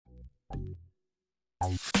Hi,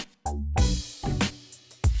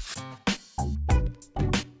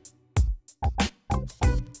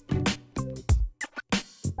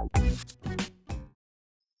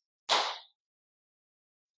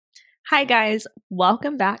 guys.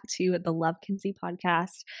 Welcome back to the Love Kinsey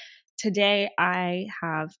podcast. Today, I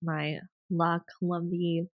have my La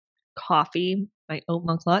Colombe coffee, my oat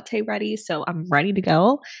milk latte ready, so I'm ready to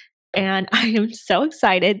go. And I am so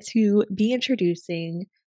excited to be introducing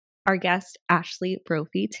our guest, Ashley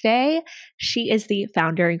Brophy, today. She is the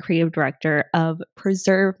founder and creative director of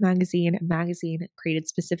Preserve Magazine, a magazine created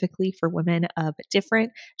specifically for women of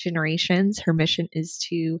different generations. Her mission is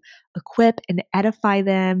to equip and edify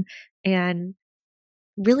them and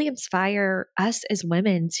really inspire us as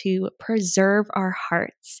women to preserve our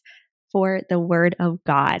hearts for the word of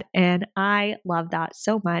God. And I love that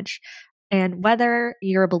so much. And whether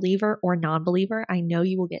you're a believer or non-believer, I know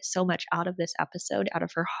you will get so much out of this episode, out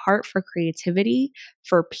of her heart for creativity,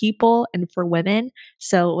 for people, and for women.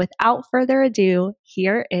 So without further ado,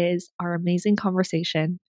 here is our amazing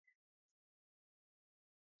conversation.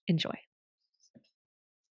 Enjoy.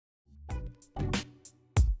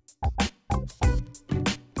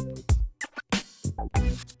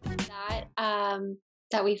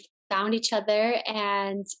 That we found each other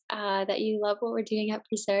and that you love what we're doing at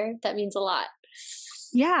Preserve. That means a lot.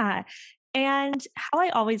 Yeah. And how I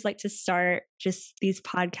always like to start just these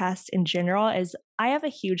podcasts in general is I have a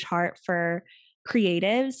huge heart for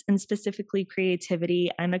creatives and specifically creativity.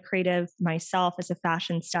 I'm a creative myself as a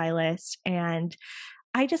fashion stylist. And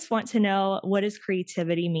I just want to know, what does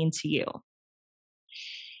creativity mean to you?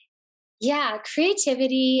 Yeah,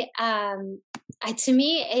 creativity, to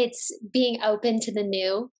me, it's being open to the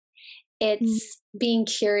new. It's being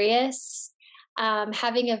curious,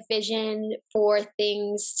 having a vision for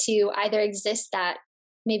things to either exist that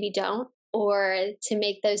maybe don't, or to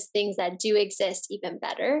make those things that do exist even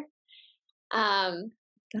better. I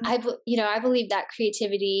believe that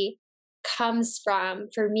creativity comes from,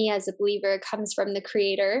 for me as a believer, comes from the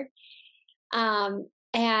Creator,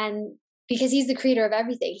 and because He's the creator of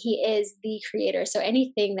everything, He is the creator. So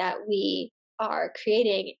anything that we are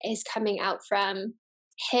creating is coming out from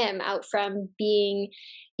Him, out from being,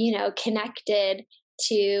 connected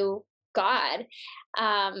to God.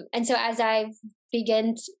 And so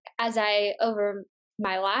over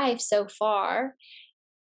my life so far,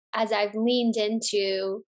 as I've leaned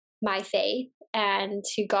into my faith and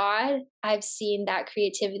to God, I've seen that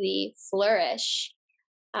creativity flourish,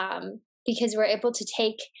 because we're able to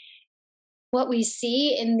take what we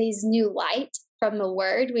see in these new light from the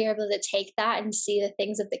word. We are able to take that and see the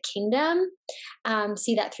things of the kingdom,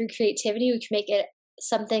 see that through creativity, we can make it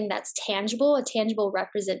something that's tangible, a tangible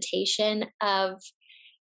representation of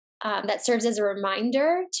that serves as a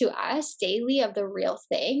reminder to us daily of the real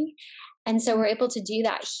thing. And so we're able to do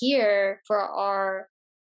that here for our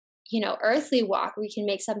earthly walk. We can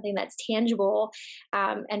make something that's tangible,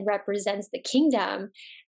 and represents the kingdom,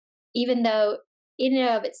 even though in and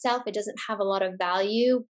of itself it doesn't have a lot of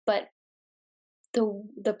value, but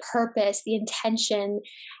the purpose, the intention,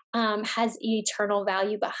 has eternal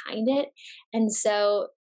value behind it. And so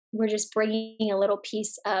we're just bringing a little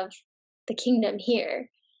piece of the kingdom here.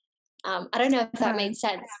 I don't know if that made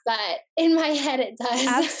sense, but in my head it does.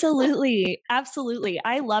 Absolutely. Absolutely.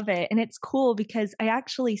 I love it. And it's cool because I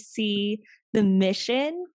actually see the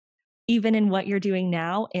mission, even in what you're doing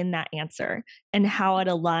now, in that answer, and how it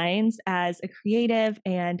aligns as a creative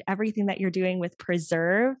and everything that you're doing with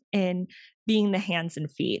Preserve in being the hands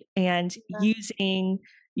and feet and using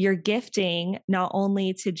your gifting not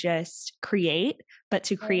only to just create, but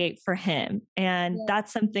to create for Him. And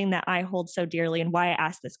that's something that I hold so dearly. And why I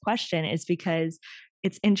asked this question is because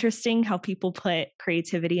it's interesting how people put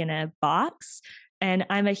creativity in a box. And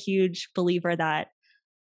I'm a huge believer that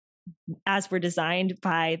as we're designed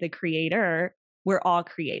by the Creator, we're all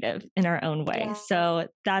creative in our own way. Yeah. So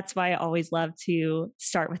that's why I always love to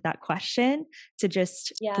start with that question, to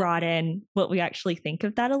just broaden what we actually think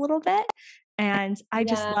of that a little bit. And I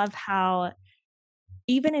just love how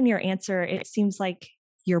even in your answer, it seems like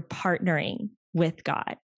you're partnering with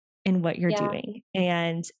God in what you're doing,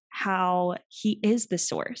 and how He is the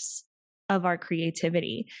source of our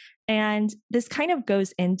creativity. And this kind of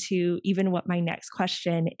goes into even what my next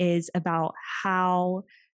question is about, how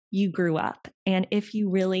you grew up, and if you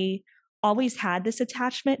really always had this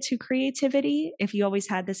attachment to creativity, if you always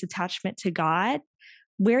had this attachment to God,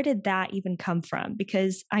 where did that even come from?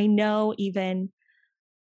 Because I know even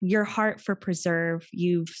your heart for Preserve,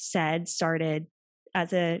 you've said, started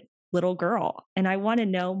as a little girl. And I want to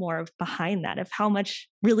know more of behind that, of how much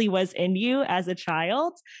really was in you as a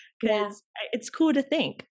child, because it's cool to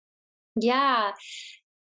think. Yeah.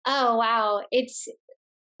 Oh, wow. It's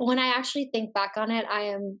when I actually think back on it, I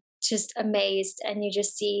am just amazed. And you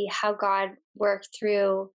just see how God worked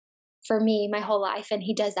through for me my whole life. And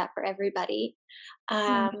He does that for everybody,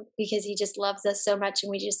 Yeah. because He just loves us so much. And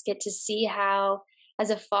we just get to see how, as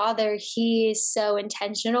a father, He is so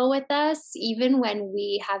intentional with us, even when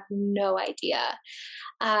we have no idea.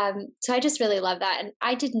 So I just really love that. And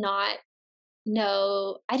I did not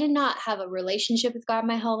know, I did not have a relationship with God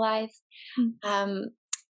my whole life. Mm. Um,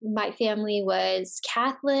 my family was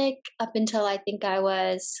Catholic up until I think I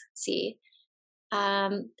was, let's see,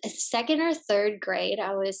 second or third grade.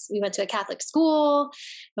 We went to a Catholic school,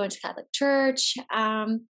 we went to Catholic church.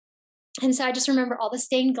 And so I just remember all the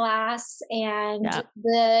stained glass and Yeah.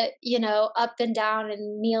 the, up and down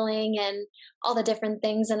and kneeling and all the different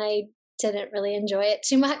things. And I didn't really enjoy it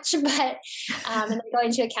too much, but and then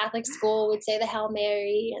going to a Catholic school, we'd say the Hail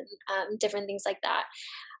Mary and different things like that.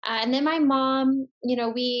 And then my mom,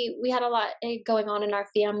 we had a lot going on in our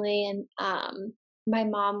family, and my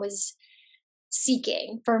mom was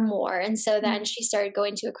seeking for more. And so then Mm. she started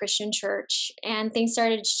going to a Christian church, and things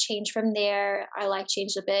started to change from there. Our life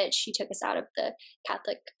changed a bit. She took us out of the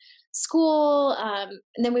Catholic school. And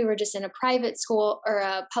then we were just in a private school or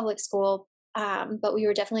a public school. But we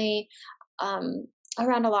were definitely um,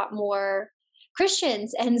 around a lot more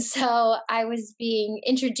Christians. And so I was being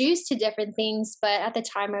introduced to different things, but at the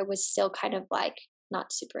time I was still kind of like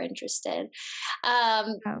not super interested.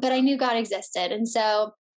 Yeah. But I knew God existed. And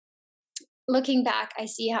so looking back, I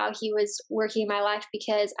see how He was working in my life,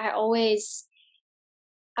 because I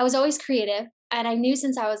was always creative, and I knew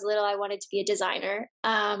since I was little I wanted to be a designer.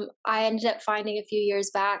 I ended up finding a few years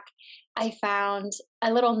back, I found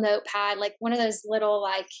a little notepad, like one of those little,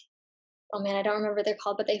 like, oh man, I don't remember what they're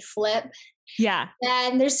called, but they flip Yeah.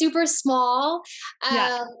 and they're super small.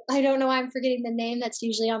 Yeah. I don't know why I'm forgetting the name that's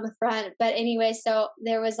usually on the front, but anyway, so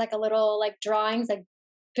there was like a little like drawings, like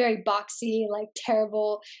very boxy, like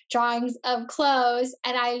terrible drawings of clothes.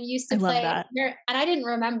 And I used I to love play, that. and I didn't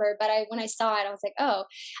remember, but when I saw it, I was like, oh,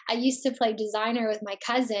 I used to play designer with my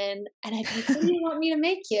cousin, and I'd be like, what do you want me to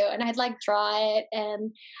make you? And I'd like draw it,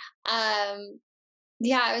 and um,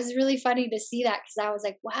 yeah, it was really funny to see that, because I was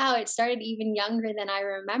like, wow, it started even younger than I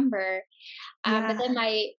remember. But Yeah. then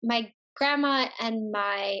my grandma and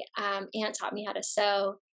my aunt taught me how to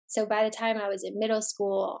sew. So by the time I was in middle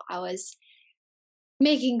school, I was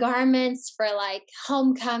making garments for like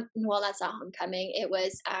homecoming. Well, that's not homecoming. It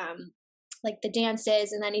was like the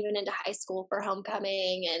dances, and then even into high school for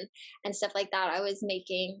homecoming and stuff like that. I was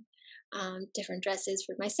making different dresses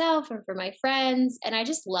for myself and for my friends, and I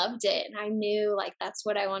just loved it. And I knew like that's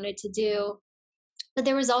what I wanted to do. But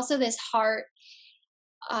there was also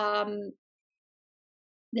um,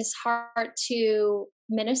 this heart to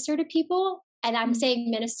minister to people. And I'm Mm.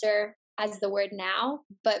 saying minister as the word now,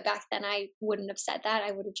 but back then I wouldn't have said that.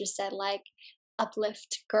 I would have just said like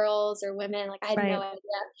uplift girls or women. Like I had no Right.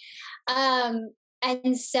 idea.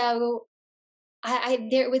 And so I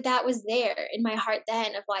there with that was there in my heart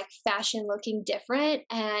then, of like fashion looking different,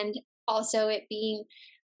 and also it being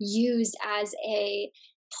used as a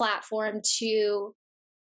platform to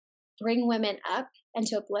bring women up and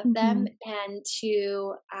to uplift them Mhm. and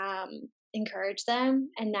to encourage them.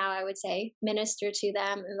 And now I would say minister to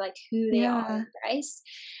them and like who they are in Yeah. Christ.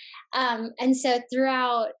 And so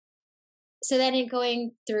so then in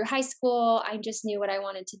going through high school, I just knew what I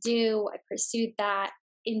wanted to do. I pursued that.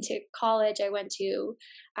 Into college, I went to,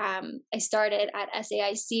 I started at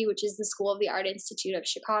SAIC, which is the School of the Art Institute of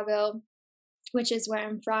Chicago, which is where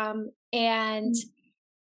I'm from. And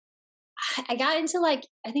Mm. I got into like,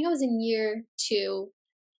 I think I was in year two,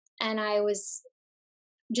 and I was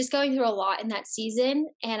just going through a lot in that season,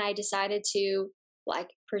 and I decided to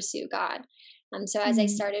like pursue God. So as I Mhm.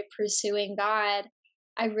 started pursuing God,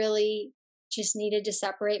 I really just needed to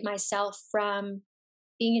separate myself from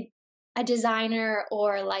being a designer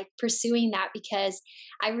or like pursuing that, because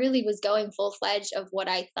I really was going full fledged of what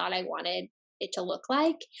I thought I wanted it to look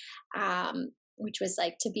like. Which was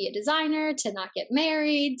like to be a designer, to not get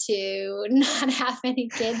married, to not have any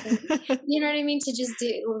kids, and you know what I mean? To just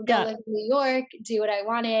go Yeah. live in New York, do what I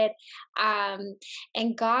wanted. Um,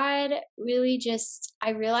 and God really just, I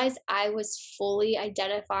realized I was fully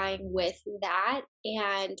identifying with that.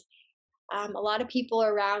 And a lot of people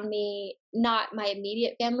around me, not my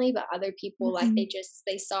immediate family, but other people, like Mhm.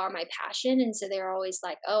 they saw my passion. And so they were always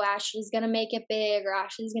like, oh, Ashley's going to make it big, or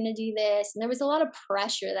Ashley's going to do this. And there was a lot of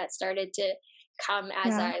pressure that started to come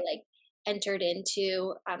as I Yeah. like entered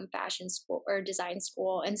into fashion school or design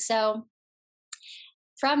school. And so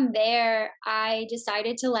from there, I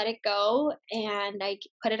decided to let it go, and I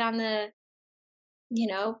put it on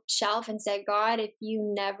shelf and said, God, if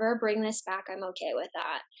you never bring this back, I'm okay with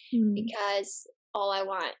that, Mm. because all I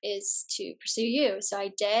want is to pursue you. So I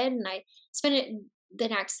did, and I spent the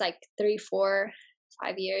next like 3, 4,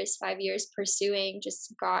 5 years, 5 years pursuing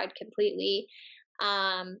just God completely.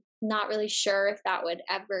 Not really sure if that would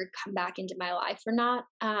ever come back into my life or not.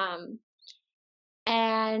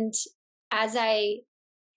 And as I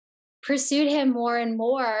pursued him more and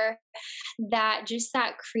more, that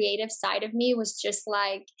creative side of me was just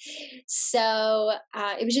like, so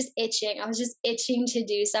it was just itching. I was just itching to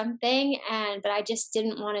do something, but I just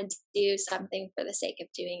didn't want to do something for the sake of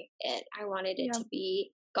doing it. I wanted it Yeah. to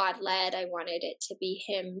be God led. I wanted it to be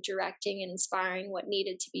him directing and inspiring what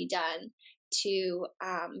needed to be done to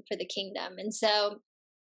for the kingdom. And so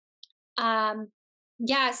um,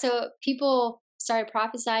 yeah, so people started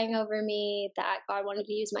prophesying over me that God wanted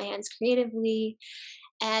to use my hands creatively,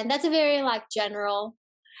 and that's a very like general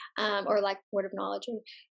or like word of knowledge or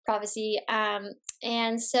prophecy.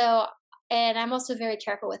 And so, and I'm also very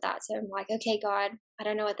careful with that. So I'm like, okay, God, I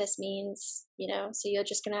don't know what this means, so you're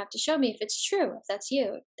just gonna have to show me if it's true, if that's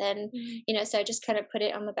you. Then, Mm. so I just kind of put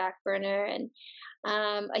it on the back burner. And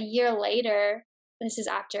a year later, this is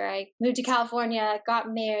after I moved to California,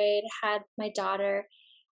 got married, had my daughter.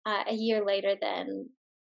 A year later, then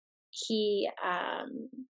he, I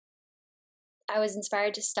was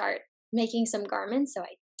inspired to start making some garments, so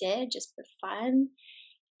I did just for fun.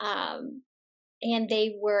 Um, and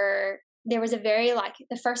there was a very like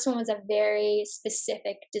the first one was a very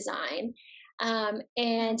specific design.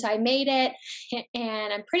 And so I made it,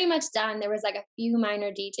 and I'm pretty much done. There was like a few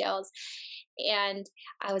minor details, and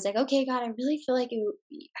I was like, okay, God, I really feel like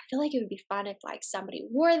I feel like it would be fun if like somebody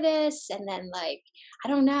wore this, and then like I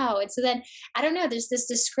don't know. And so then I don't know. There's this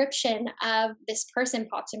description of this person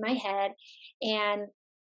popped in my head, and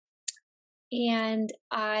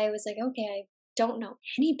I was like, okay, I don't know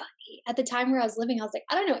anybody at the time where I was living. I was like,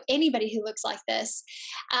 I don't know anybody who looks like this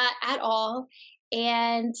at all.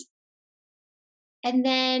 And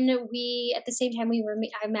then we, at the same time,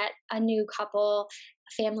 I met a new couple,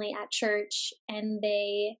 a family at church, and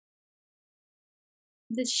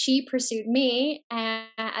she pursued me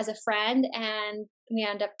as a friend, and we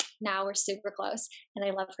end up now we're super close, and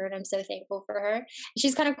I love her, and I'm so thankful for her.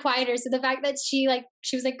 She's kind of quieter, so the fact that she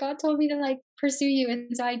was like, God told me to like pursue you,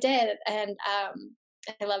 and so I did, and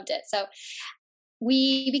I loved it. So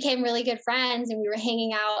we became really good friends, and we were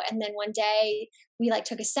hanging out, and then one day we like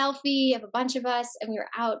took a selfie of a bunch of us, and we were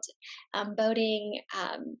out boating,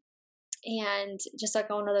 and just like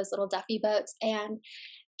on one of those little Duffy boats. And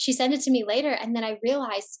she sent it to me later, and then I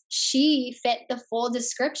realized she fit the full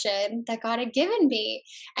description that God had given me.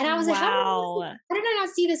 And I was like, Wow. how did I not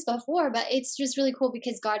see this before? But it's just really cool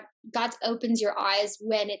because God opens your eyes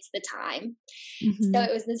when it's the time. So Mhm.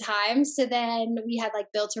 it was the time. So then we had like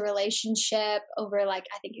built a relationship over like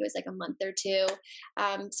I think it was like a month or two.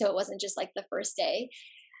 So it wasn't just like the first day.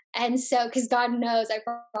 And so, because God knows, I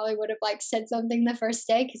probably would have like said something the first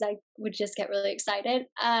day because I would just get really excited.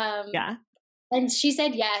 Yeah. And she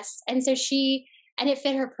said yes. And so and it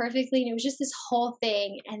fit her perfectly. And it was just this whole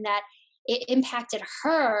thing. And that it impacted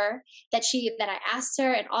her that I asked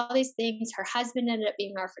her and all these things. Her husband ended up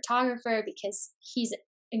being our photographer because he's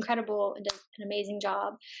incredible and does an amazing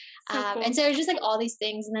job. So And cool. so it was just like all these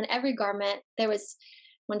things. And then every garment, there was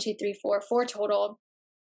one, two, three, four total.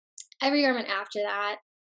 Every garment after that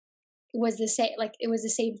was the same, like it was the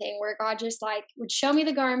same thing where God just like would show me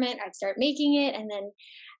the garment, I'd start making it, and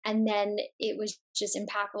then it was just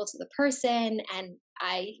impactful to the person, and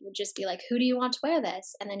I would just be like, who do you want to wear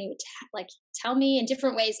this? And then he would like tell me in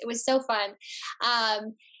different ways. It was so fun.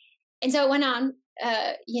 And so it went on,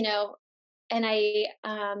 and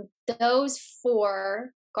those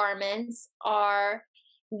four garments are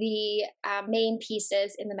the main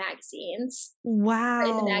pieces in the magazines, in the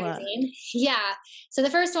Wow. magazine. Yeah. So the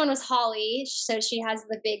first one was Holly. So she has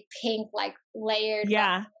the big pink, like layered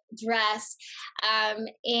Yeah. dress.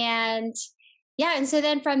 And yeah. And so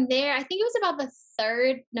then from there, I think it was about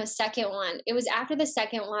the second one. It was after the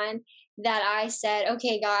second one that I said,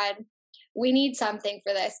 okay, God, we need something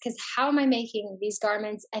for this because how am I making these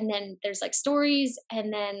garments? And then there's like stories,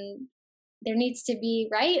 and then there needs to be,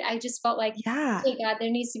 right? I just felt like, Yeah. okay, God, there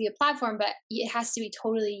needs to be a platform, but it has to be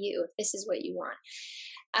totally you if this is what you want.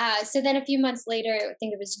 So then a few months later, I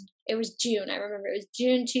think it was June. I remember it was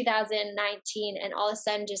June 2019, and all of a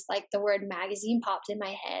sudden, just like the word magazine popped in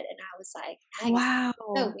my head, and I was like, magazine,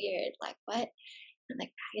 so Wow. weird. Like what? I'm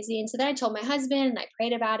like magazine. So then I told my husband, and I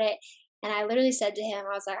prayed about it, and I literally said to him,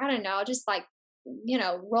 I was like, I don't know, I'll just like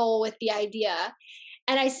roll with the idea.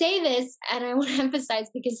 And I say this, and I want to emphasize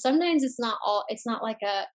because sometimes it's not like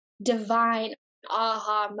a divine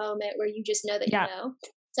aha moment where you just know that you Yeah. know.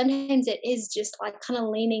 Sometimes it is just like kind of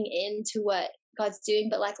leaning into what God's doing,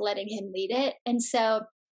 but like letting Him lead it. And so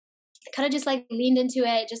I kind of just like leaned into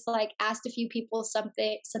it, just like asked a few people some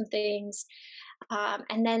things,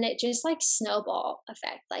 and then it just like snowball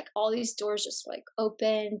effect. Like all these doors just like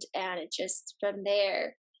opened, and it just from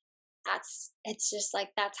there, it's just like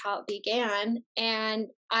that's how it began. And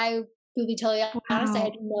I will be totally honest, I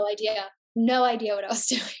had Wow. no idea what I was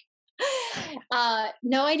doing.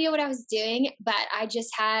 No idea what I was doing, but I just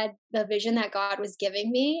had the vision that God was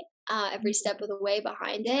giving me every Mhm. step of the way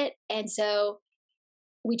behind it. And so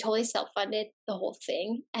we totally self-funded the whole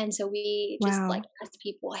thing. And so we just like Wow. asked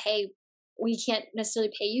people, hey, we can't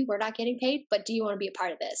necessarily pay you. We're not getting paid, but do you want to be a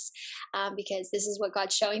part of this? Because this is what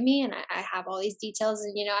God's showing me. And I have all these details.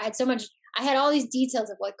 And, I had all these details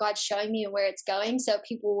of what God's showing me and where it's going. So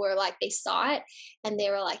people were like, they saw it and they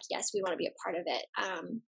were like, yes, we want to be a part of it.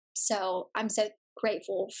 So I'm so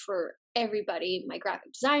grateful for everybody, my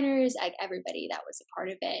graphic designers, like everybody that was a part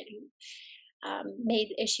of it,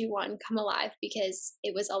 made issue one come alive, because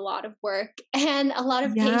it was a lot of work and a lot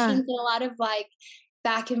of Yeah. patience and a lot of like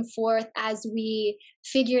back and forth as we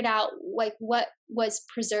figured out like what was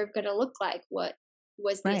preserved going to look like, what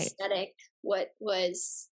was the Right. aesthetic, what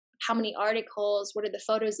was how many articles, what are the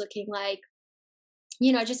photos looking like,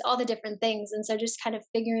 just all the different things. And so just kind of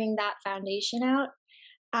figuring that foundation out,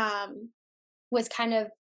 um, was kind of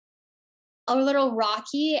a little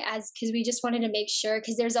rocky, as because we just wanted to make sure,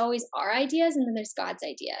 because there's always our ideas and then there's God's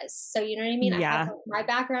ideas. So you know what I mean? I have Yeah. like, my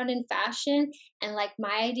background in fashion and like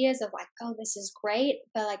my ideas of like, oh, this is great,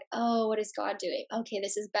 but like, oh, what is God doing? Okay,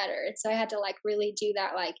 this is better. And so I had to like really do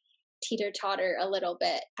that like teeter totter a little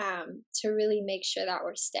bit, to really make sure that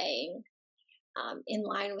we're staying in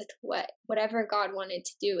line with whatever God wanted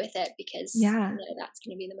to do with it, because Yeah. that's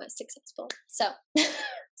going to be the most successful. So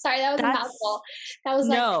sorry, that was a mouthful. That's That was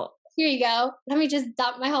like, no. here you go. Let me just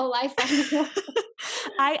dump my whole life on you.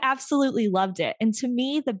 I absolutely loved it. And to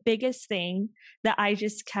me, the biggest thing that I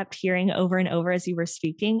just kept hearing over and over as you were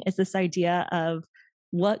speaking is this idea of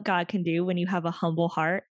what God can do when you have a humble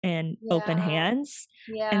heart and open Yeah, hands.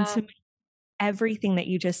 And yeah, to me, everything that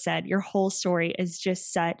you just said, your whole story is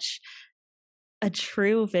just such a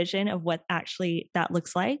true vision of what actually that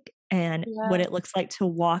looks like and what yeah, it looks like to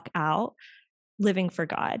walk out living for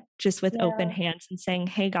God, just with open yeah, hands and saying,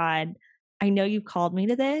 "Hey, God, I know you called me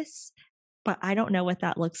to this, but I don't know what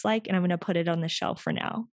that looks like. And I'm going to put it on the shelf for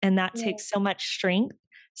now." And that yeah, takes so much strength,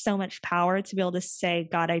 so much power to be able to say,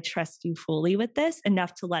 "God, I trust you fully with this,"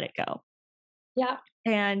 enough to let it go. yeah,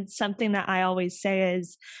 And something that I always say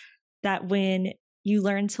is that when you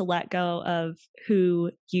learn to let go of who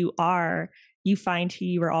you are, you find who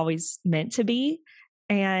you were always meant to be.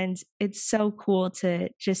 And it's so cool to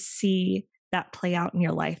just see that play out in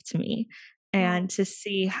your life to me yeah, and to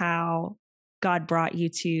see how God brought you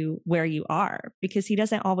to where you are, because He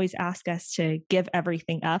doesn't always ask us to give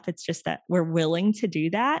everything up. It's just that we're willing to do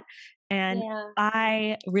that. And yeah.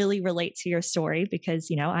 I really relate to your story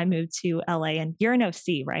because, I moved to LA and you're in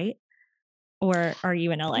OC, right? Or are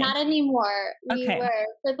you in LA? Not anymore. We Okay. were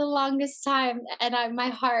for the longest time, and my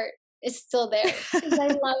heart is still there because I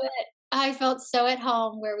love it. I felt so at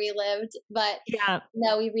home where we lived, but Yeah.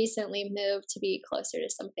 no, we recently moved to be closer to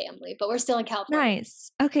some family, but we're still in California.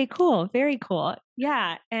 Nice. Okay, cool. Very cool.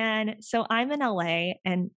 Yeah. And so I'm in LA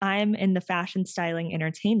and I'm in the fashion styling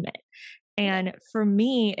entertainment. Yeah, And for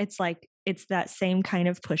me, it's like it's that same kind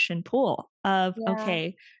of push and pull of yeah,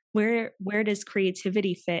 okay, where does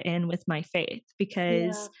creativity fit in with my faith? yeah,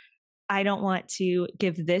 Because I don't want to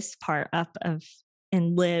give this part up of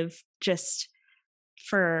and live just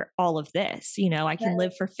for all of this. I can right,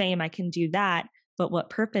 live for fame, I can do that, but what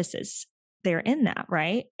purpose is there in that,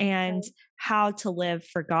 right? And right. how to live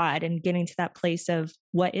for God and getting to that place of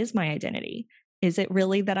what is my identity? Is it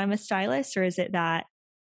really that I'm a stylist or is it that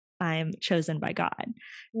I'm chosen by God?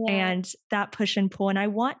 Yeah, And that push and pull. And I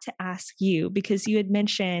want to ask you because you had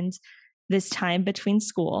mentioned this time between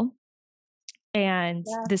school and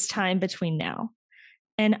yeah. this time between now.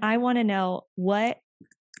 And I want to know, what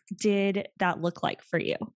did that look like for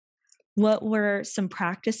you? What were some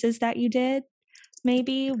practices that you did?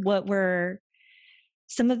 Maybe what were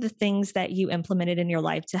some of the things that you implemented in your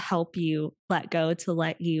life to help you let go, to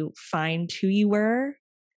let you find who you were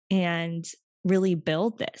and really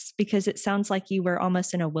build this? Because it sounds like you were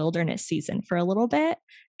almost in a wilderness season for a little bit.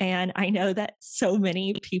 And I know that so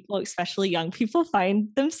many people, especially young people, find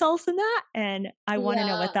themselves in that. And I want to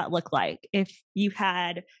know what Yeah. that looked like. If you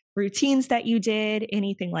had routines that you did,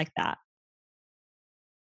 anything like that.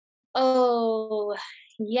 Oh,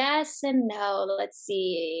 yes and no. Let's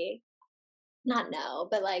see. Not no,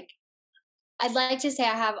 but like I'd like to say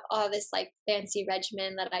I have all this like fancy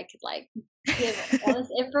regimen that I could like give all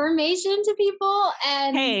this information to people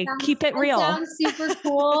and Hey, keep it and real. sounds super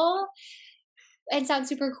cool. It sounds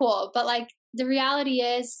super cool, but like the reality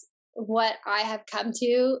is what I have come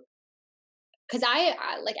to, because I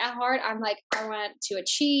like at heart I'm like I want to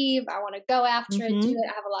achieve, I want to go after it, do Mhm.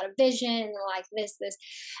 it. I have a lot of vision, like this,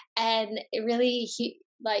 and it really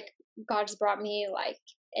like God's brought me like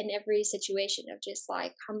in every situation of just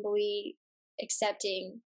like humbly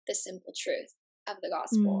accepting the simple truth of the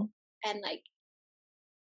gospel Mm. and like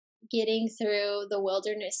getting through the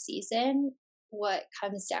wilderness season. What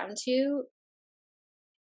comes down to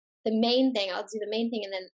the main thing, I'll do the main thing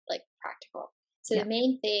and then like practical. So the Yeah.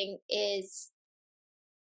 main thing is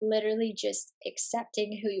literally just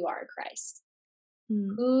accepting who you are in Christ.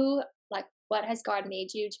 Mm. Who, like, what has God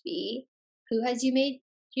made you to be? Who has you made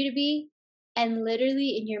you to be? And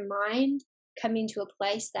literally in your mind, coming to a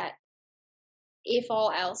place that if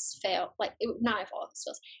all else fail, like, not if all else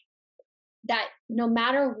fails, that no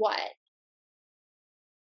matter what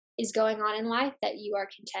is going on in life, that you are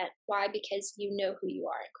content. Why? Because you know who you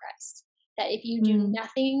are in Christ. That if you do Mm.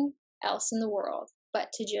 nothing else in the world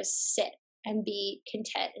but to just sit and be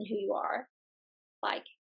content in who you are, like,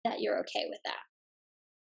 that you're okay with that.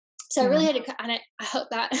 So I Yeah. really had to kind of, I hope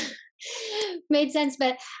that made sense,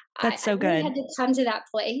 but That's I so really good. had to come to that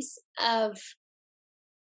place of,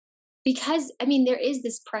 because I mean, there is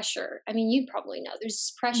this pressure. I mean, you probably know there's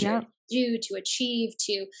this pressure Yeah. to do, to achieve,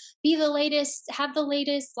 to be the latest, have the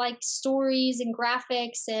latest like stories and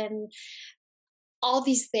graphics and all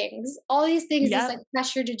these things, this Yep. like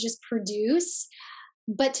pressure to just produce,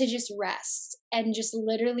 but to just rest and just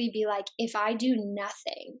literally be like, if I do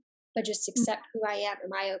nothing but just Mm. accept who I am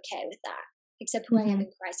I okay with that? Accept who I am Mhm.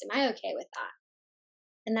 in Christ, am I okay with that?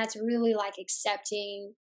 And that's really like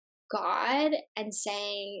accepting God and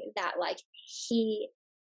saying that like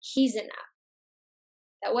he's enough.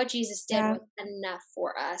 That what Jesus did Yeah. was enough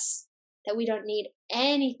for us. That we don't need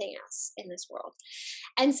anything else in this world.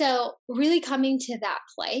 And so really coming to that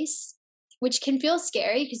place, which can feel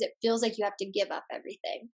scary because it feels like you have to give up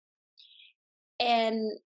everything.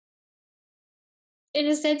 And in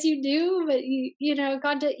a sense you do, but you know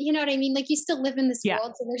God you know what I mean, like you still live in this Yeah.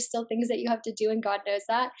 world, so there's still things that you have to do and God knows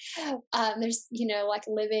that. There's you know like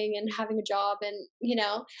living and having a job and you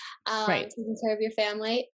know Right. taking care of your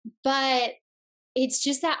family, but it's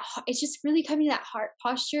just that it's just really coming to that heart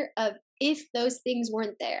posture of, if those things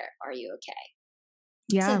weren't there, are you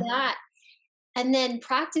okay? So Yeah. that, and then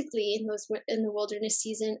practically in those in the wilderness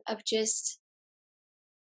season of just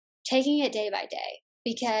taking it day by day,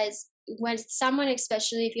 because when someone,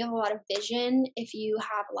 especially if you have a lot of vision, if you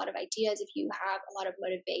have a lot of ideas, if you have a lot of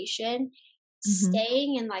motivation, Mhm.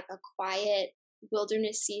 staying in like a quiet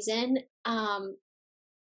wilderness season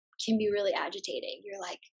can be really agitating. You're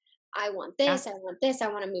like, I want Yeah. this, I want this, I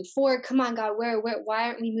want to move forward. Come on, God, where, why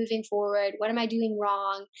aren't we moving forward? What am I doing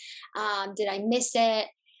wrong? Did I miss it?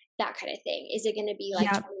 That kind of thing. Is it going to be like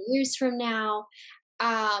Yeah. 20 years from now?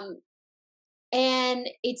 Um, and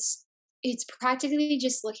it's practically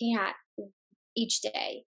just looking at each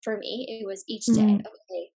day. For me it was each day. Mm.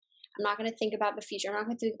 Okay, I'm not going to think about the future, I'm not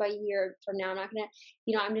going to think about a year from now, I'm not going to,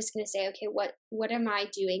 you know, I'm just going to say, okay, what am I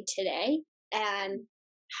doing today, and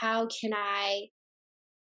how can I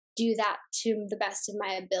do that to the best of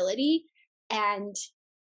my ability and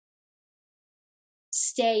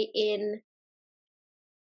stay in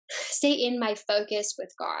stay in my focus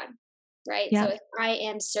with God, right? So Yeah. if I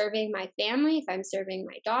am serving my family, if I'm serving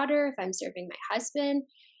my daughter, if I'm serving my husband,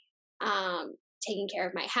 taking care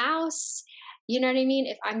of my house. You know what I mean?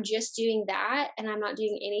 If I'm just doing that and I'm not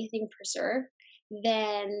doing anything preserve,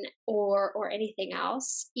 then or anything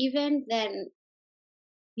else, even then,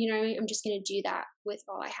 you know what I mean? I'm just gonna do that with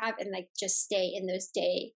all I have and like just stay in those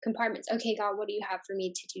day compartments. Okay, God, what do you have for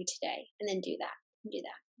me to do today? And then do that, and do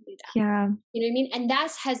that, and do that. Yeah. You know what I mean? And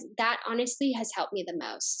that honestly has helped me the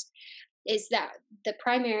most, is that the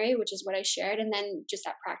primary, which is what I shared, and then just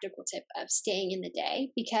that practical tip of staying in the day,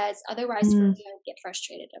 because otherwise for Mm. me I would get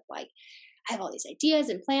frustrated of like I have all these ideas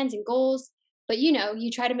and plans and goals, but you know you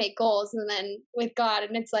try to make goals and then with God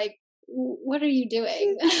and it's like, what are you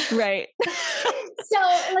doing? Right. So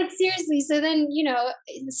like seriously, so then you know,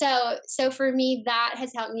 so for me that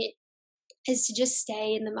has helped me, is to just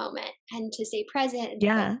stay in the moment and to stay present and to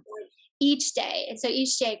focus Yeah. on each day. And so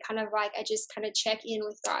each day kind of like I just kind of check in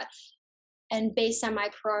with God, and based on my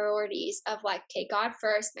priorities of like, okay, God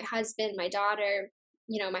first, my husband, my daughter,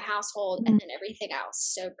 you know, my household, and Mm. then everything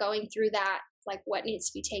else. So going through that, like what needs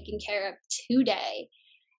to be taken care of today,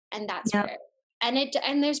 and that's Yep. where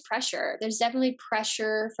and there's pressure. There's definitely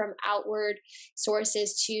pressure from outward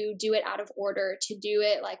sources to do it out of order, to do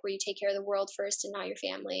it like where you take care of the world first and not your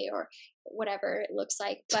family, or whatever it looks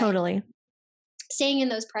like. But Totally. staying in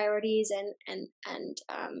those priorities, and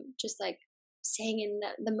just like staying in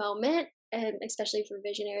the moment, and especially for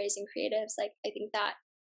visionaries and creatives, like I think that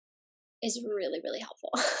is really, really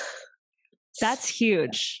helpful. That's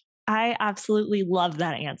huge. I absolutely love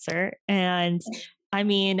that answer. And I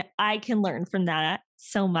mean, I can learn from that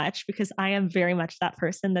so much because I am very much that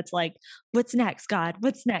person that's like, what's next, God?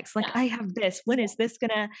 What's next? Like, Yeah. I have this. When is this going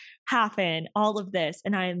to happen? All of this.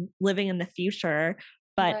 And I'm living in the future.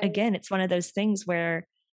 But Right. again, it's one of those things where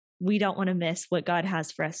we don't want to miss what God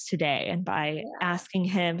has for us today. And by Yeah. asking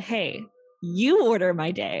Him, hey, you order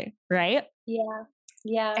my day, right? Yeah.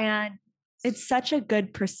 Yeah. And it's such a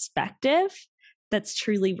good perspective that's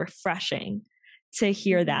truly refreshing to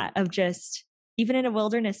hear Mhm. that, of just, even in a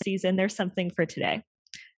wilderness season, there's something for today.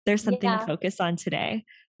 There's something to Yeah. focus on today.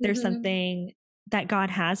 There's Mhm. something that God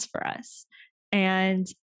has for us. And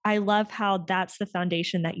I love how that's the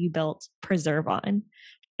foundation that you built Preserve on.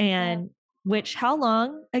 Yeah. And which, how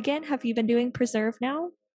long again have you been doing Preserve now?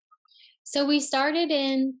 So we started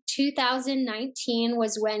in 2019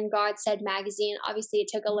 was when God Said magazine. Obviously, it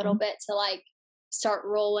took a little Mhm. bit to like start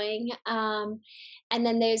rolling. And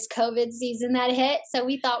then there's COVID season that hit. So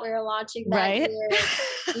we thought we were launching that Right? year.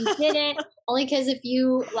 We didn't, only because if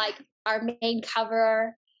you like our main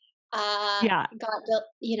cover, Yeah.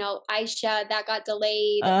 Aisha, that got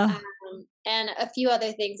delayed, Uh, and a few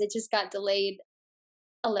other things. It just got delayed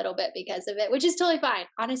a little bit because of it, which is totally fine.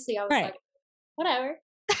 Honestly, I was right. like, whatever.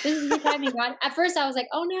 This is your timing, God. At first, I was like,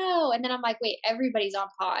 oh no. And then I'm like, wait, everybody's on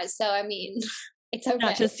pause. So, I mean, it's Not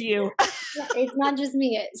okay. just you. Yeah, it's not just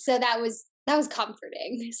me. So that was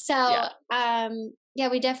comforting. So, Yeah. yeah,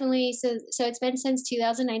 we definitely, so it's been since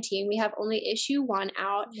 2019. We have only issue 1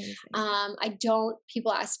 out. Amazing. I don't,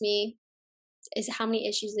 people ask me, is how many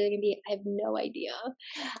issues there are gonna be? I have no idea.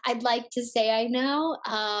 I'd like to say I know,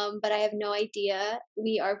 but I have no idea.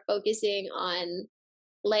 We are focusing on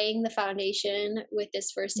laying the foundation with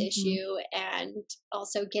this first Mhm. issue, and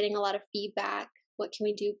also getting a lot of feedback. What can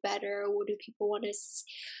we do better? What do people want to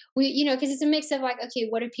because it's a mix of like, okay,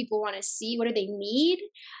 what do people want to see? What do they need?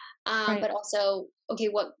 Right. But also, okay,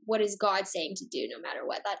 what is God saying to do? No matter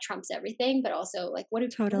what, that trumps everything. But also, like, what do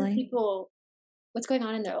Totally. people, what's going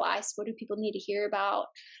on in their lives? What do people need to hear about?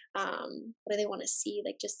 What do they want to see?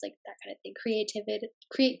 Like, just like that kind of thing.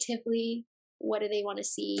 Creatively, what do they want to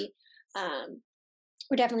see? Um,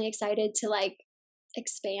 we're definitely excited to like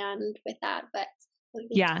expand with that. But what do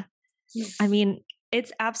you Yeah. I mean,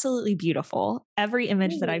 it's absolutely beautiful. Every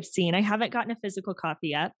image that think? I've seen, I haven't gotten a physical copy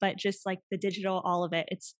yet, but just like the digital, all of it,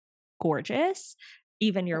 it's gorgeous.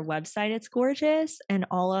 Even your website, it's gorgeous. And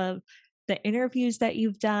all of the interviews that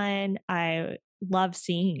you've done, I love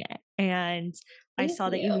seeing it. And I Thank saw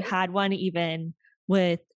that you you. had one even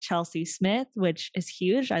with Chelsea Smith, which is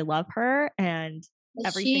huge. I love her and She,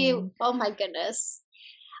 everything. oh my goodness.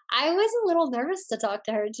 I was a little nervous to talk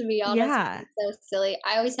to her, to be honest, which Yeah. is so silly.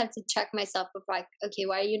 I always have to check myself of like, okay,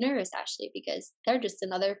 why are you nervous, Ashley? Because they're just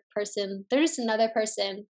another person. They're just another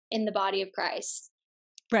person in the body of Christ.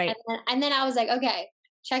 And Right. then I was like, okay,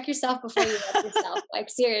 check yourself before you wreck yourself. Like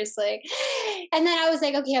seriously. And then I was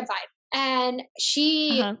like, okay, I'm fine. And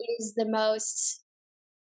she Uh-huh. is the most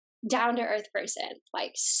down to earth person,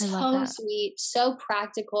 like I love so that. sweet, so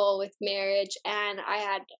practical with marriage. And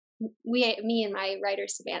me and my writer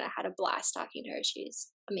Savannah had a blast talking to her.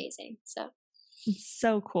 She's amazing. So It's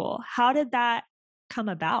so cool. How did that come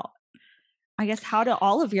about? I guess, how do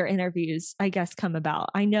all of your interviews, I guess, come about?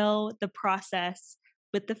 I know the process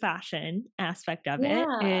with the fashion aspect of it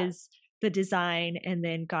yeah, is the design, and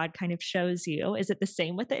then God kind of shows you. Is it the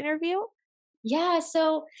same with the interview? yeah.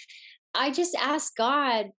 So I just asked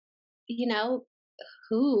God, you know,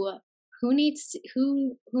 who who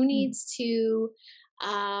Mm. needs to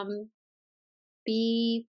um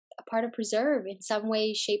be a part of Preserve in some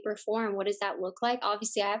way, shape, or form. What does that look like?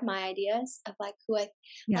 Obviously, I have my ideas of like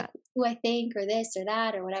Yeah, who I think, or this or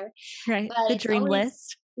that or whatever. right. But The it's dream always,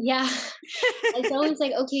 list. yeah, it's always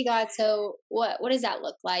like, okay, God, so what does that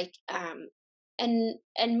look like?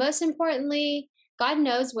 And most importantly, God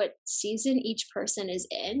knows what season each person is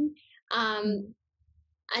in. Um, Mm.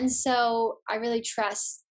 and so I really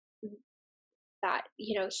trust that,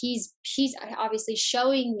 he's obviously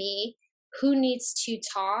showing me who needs to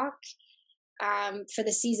talk, for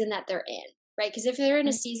the season that they're in. right? Because if they're in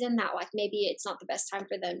a Right. season that like maybe it's not the best time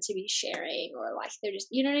for them to be sharing, or like they're just,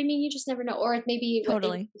 you know what I mean? You just never know. Or if maybe what they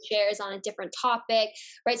need Totally. to share is on a different topic,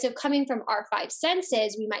 right? So coming from our five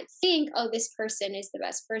senses, we might think, oh, this person is the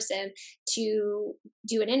best person to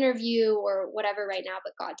do an interview or whatever right now,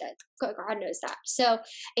 but God does. God knows that. So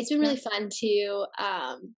it's been really Yep. fun to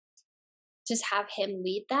just have him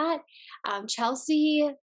lead that. Chelsea,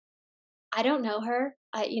 I don't know her.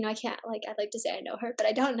 I can't like. I'd like to say I know her, but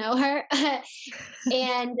I don't know her.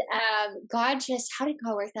 And God just, how did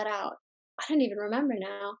God work that out? I don't even remember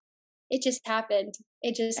now. It just happened.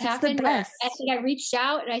 It just That's the happened where I best. think I reached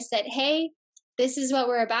out and I said, "Hey, this is what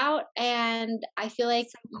we're about, and I feel like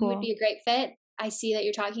So you would be cool. a great fit. I see that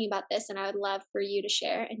you're talking about this, and I would love for you to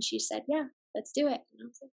share." And she said, "Yeah, let's do it." And I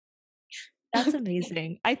was That's like,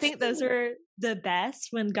 amazing. I think those are the best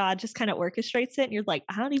when God just kind of orchestrates it and you're like,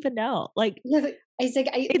 I don't even know. Like, I was like,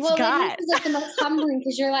 it's well, and this God. is like the most humbling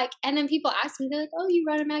because you're like, and then people ask me, they're like, "Oh, you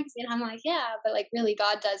run a magazine?" I'm like, "Yeah," but like, really,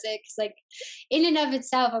 God does it because, like, in and of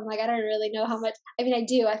itself, I'm like, I don't really know how much. I mean, I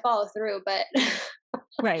do, I follow through, but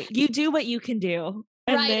Right. You do what you can do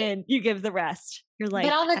and right. then you give the rest. You're But like,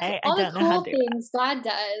 I all the don't know how to cool do it. things God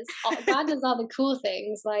does. God does all the cool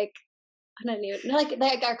things. Like I don't even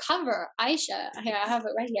like our cover, Aisha. Here, I have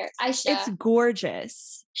it right here. It's Aisha.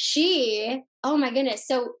 gorgeous. Oh my goodness.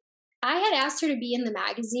 So I had asked her to be in the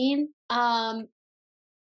magazine.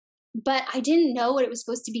 But I didn't know what it was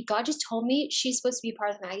supposed to be. God just told me she's supposed to be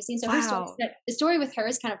part of the magazine. So Wow. the story with her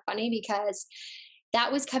is kind of funny because that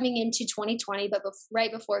was coming into 2020, but right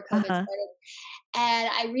before COVID Uh-huh. started. And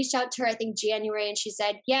I reached out to her, I think January, and she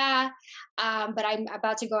said, "Yeah, but I'm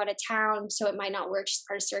about to go out of town, so it might not work." She's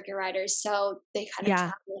part of Circuit Riders, so they kind of Yeah.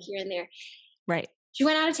 travel here and there. Right. She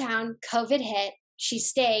went out of town, COVID hit, she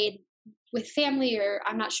stayed with family, or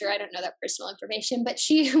I'm not sure, I don't know that personal information, but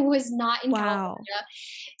she was not in Wow. California.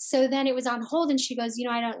 So then it was on hold, and she goes,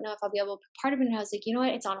 "I don't know if I'll be able to be part of it." And I was like, "You know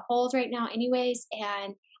what? It's on hold right now, anyways,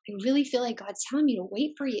 and I really feel like God's telling me to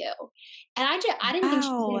wait for you." And I didn't think she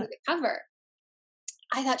was going to Wow. be the cover.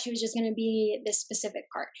 I thought she was just going to be this specific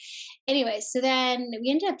part. Anyway, so then we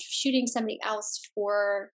ended up shooting something else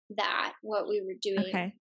for that, what we were doing.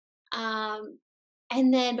 Okay. Um,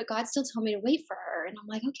 and then, but God still told me to wait for her. And I'm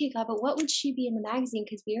like, "Okay, God, but what would she be in the magazine?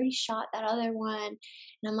 Because we already shot that other one."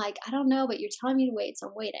 And I'm like, "I don't know, but you're telling me to wait, so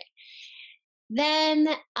I'm waiting." Then,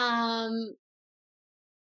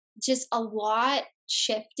 just a lot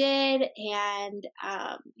shifted, and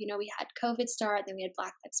we had COVID start, then we had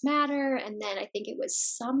Black Lives Matter, and then I think it was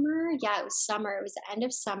summer. Yeah, it was summer. It was the end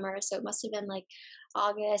of summer, so it must have been like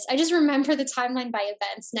August. I just remember the timeline by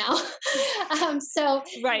events now. So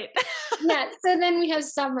Right. yeah, so then we have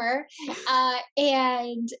summer,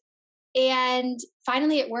 and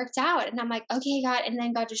finally it worked out, and I'm like, "Okay, God," and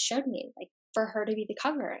then God just showed me like for her to be the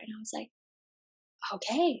cover, and I was like,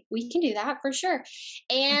 "Okay, we can do that for sure."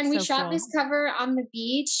 And That's we so shot cool. this cover on the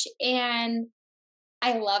beach, and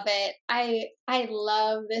I love it. I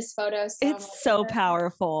love this photo so It's much. so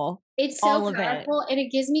powerful. It's so All of it. powerful, and it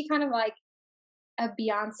gives me kind of like a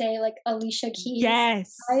Beyonce, like Alicia Keys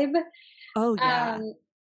Yes. vibe. Oh, yeah. Um,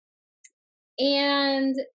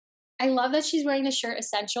 and I love that she's wearing the shirt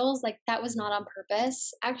Essentials. Like that was not on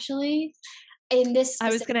purpose, actually. In this I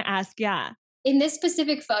was specific gonna ask, yeah. in this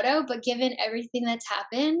specific photo, but given everything that's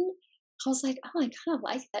happened, I was like, "Oh, I kind of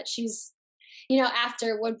like that she's."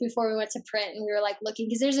 Before we went to print, and we were like looking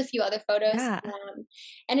because there's a few other photos, Yeah.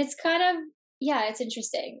 and it's kind of, yeah, it's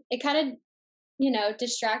interesting. It kind of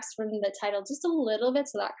distracts from the title just a little bit,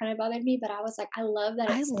 so that kind of bothered me. But I was like, I love that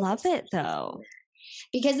I it says love it Essentials on though. there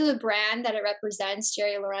because of the brand that it represents,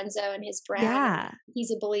 Jerry Lorenzo and his brand, and Yeah.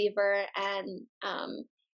 he's a believer, and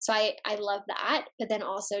so I love that. But then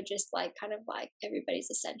also just like kind of like everybody's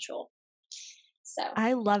essential. So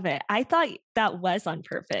I love it. I thought that was on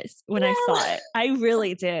purpose when I no. saw it. I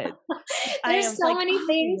really did. I There's am so like, many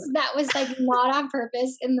things "Oh." that was like not on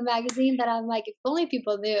purpose in the magazine that I'm like, if only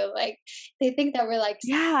people knew. Like they think that we're like, I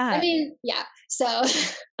Yeah. mean, yeah. So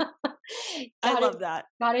I God is love that.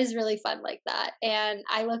 God is really fun like that. And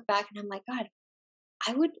I look back and I'm like, God,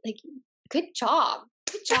 I would like, good job,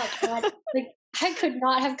 God. Like I could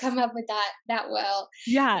not have come up with that well,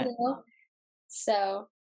 you Yeah. know. So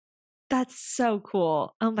That's so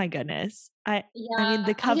cool. Oh my goodness. I mean, yeah,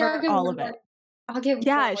 the cover, all of it. I'll give one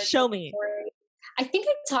Yeah, more show quick me. story. I think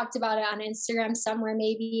I talked about it on Instagram somewhere,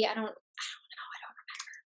 maybe. I don't know.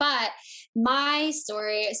 But my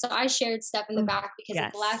story, so I shared stuff in the Oh, back because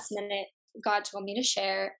at the last yes. minute, God told me to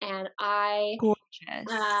share, and I Gorgeous.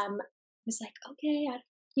 was like, okay,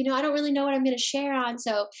 I don't really know what I'm going to share on.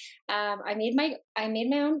 So, I made my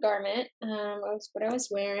own garment. Was what I was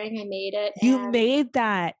wearing. I made it, You and made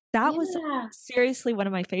that. That was yeah, seriously one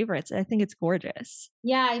of my favorites. I think it's gorgeous.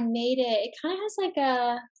 yeah, I made it. It kind of has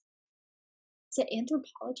like is it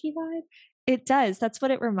anthropology vibe? It does. That's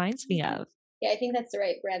what it reminds me of. Yeah, I think that's the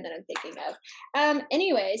right brand that I'm thinking of.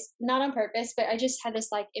 Anyways, not on purpose, but I just had this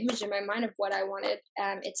like image in my mind of what I wanted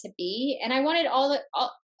it to be, and I wanted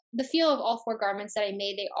the feel of all four garments that I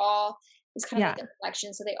made. They all it was kind of Yeah. like a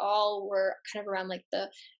collection, so they all were kind of around like the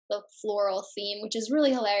floral theme, which is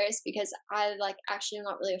really hilarious because I like actually am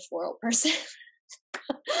not really a floral person.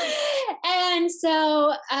 And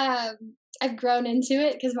so I've grown into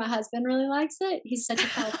it because my husband really likes it. He's such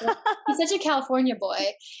a California boy.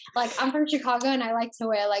 Like I'm from Chicago and I like to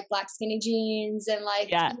wear like black skinny jeans and like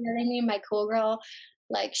Yeah. you know what I mean, my cool girl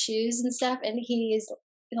like shoes and stuff. And he's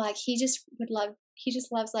like he just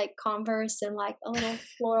loves like Converse and like a little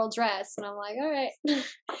floral dress. And I'm like, all right.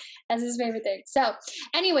 That's his favorite thing. So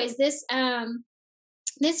anyways, this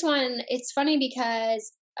one, it's funny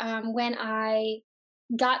because when I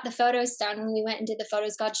got the photos done, when we went and did the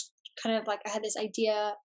photos, God kind of like I had this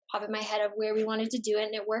idea pop in my head of where we wanted to do it,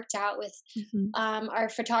 and it worked out with Mhm. our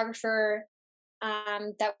photographer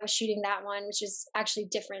that was shooting that one, which is actually a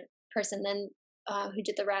different person than who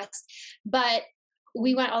did the rest. But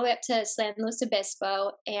we went all the way up to San Luis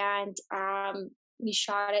Obispo, and we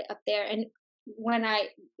shot it up there. And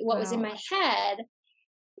what was in Wow. my head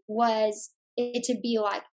was it to be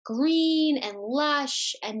like green and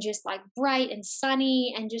lush and just like bright and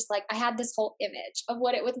sunny and just like I had this whole image of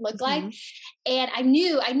what it would look like. Mhm. And I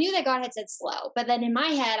knew that God had said slow, but then in my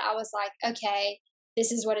head I was like, okay,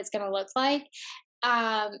 this is what it's going to look like.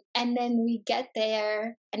 And then we get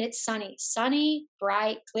there and it's sunny,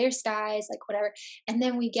 bright, clear skies, like whatever. And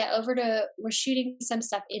then we're shooting some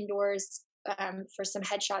stuff indoors for some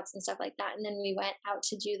headshots and stuff like that. And then we went out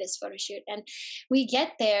to do this photo shoot, and we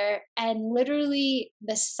get there, and literally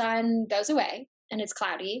the sun goes away and it's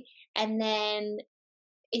cloudy, and then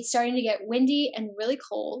it's starting to get windy and really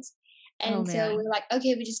cold. Oh And so man. we're like,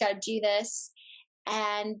 okay, we just got to do this.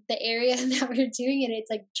 And the area that we are doing it, it's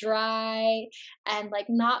like dry and like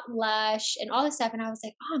not lush and all this stuff. And I was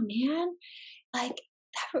like, oh man, like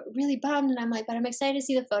that really bummed. And I'm like, but I'm excited to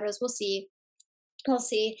see the photos. We'll see. We'll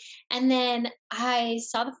see. And then I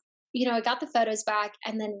saw I got the photos back.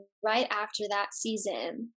 And then right after that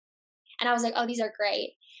season, and I was like, oh, these are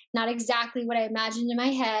great. Not exactly what I imagined in my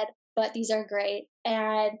head, but these are great.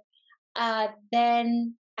 And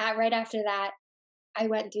then right after that, I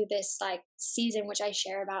went through this like season, which I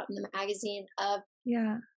share about in the magazine of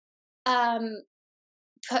Yeah. um,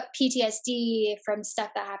 PTSD from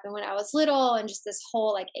stuff that happened when I was little, and just this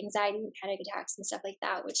whole like anxiety and panic attacks and stuff like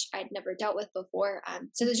that, which I'd never dealt with before.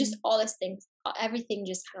 So there's just Mhm. all this things, everything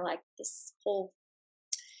just kind of like this whole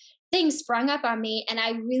thing sprung up on me, and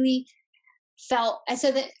I really felt. And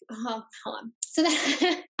so that hold on. So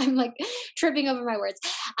that I'm like tripping over my words.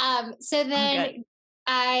 So Oh then good.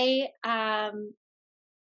 I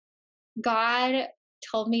God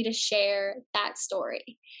told me to share that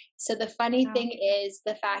story. So the funny Wow. thing is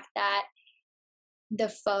the fact that the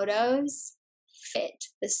photos fit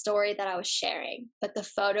the story that I was sharing, but the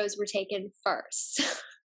photos were taken first.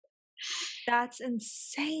 That's And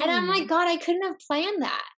I'm like, insane. God, I couldn't have planned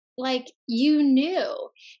that. Like, you knew.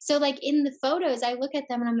 So, like, in the photos, I look at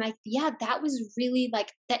them and I'm like, yeah, that was really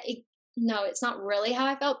like that. No, it's not really how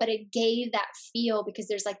I felt, but it gave that feel because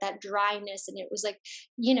there's like that dryness, and it was like,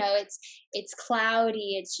 it's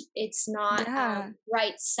cloudy. It's not Yeah.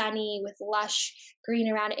 bright, sunny with lush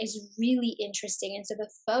green around it. It's really interesting. And so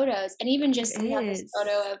the photos, and even It just we have this is.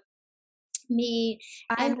 photo of me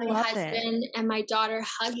I and my love it. husband and my daughter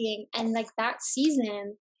hugging, and like that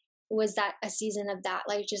season was that a season of that,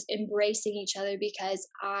 like just embracing each other, because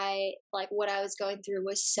I like what I was going through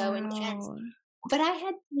was so intense, Wow. but I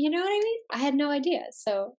had, you know what I mean, I had no idea.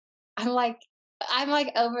 So i'm like I'm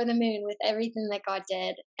like over the moon with everything that God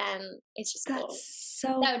did, and it's just That's cool.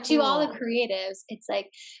 so So to all the cool. creatives, it's like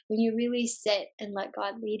when you really sit and let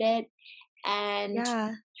God lead it and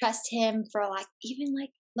Yeah. trust him for like even like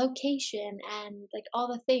location and like all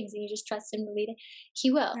the things, and you just trust him to lead it, he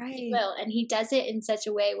Right. will, and he does it in such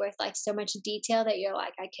a way with like so much detail that you're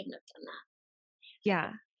like, I couldn't have done that.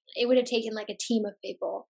 Yeah. It would have taken like a team of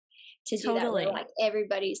people to do that, where Totally. like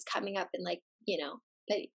everybody's coming up and like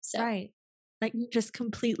but so Right. Like, mhm. just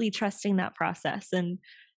completely trusting that process and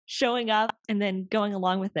showing up and then going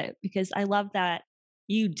along with it, because I love that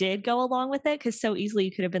you did go along with it, because so easily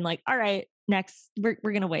you could have been like, "All right, next, we're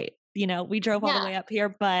gonna wait." We drove all the Yeah, way up here,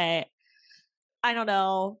 but I don't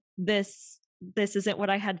know, this this isn't what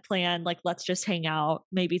I had planned. Like, let's just hang out,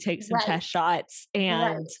 maybe take some Right. test shots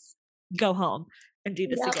and Right. go home and do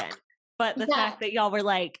this Yep. again. But the Yeah. fact that y'all were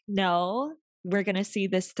like, no, we're going to see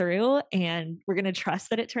this through and we're going to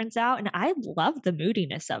trust that it turns out. And I love the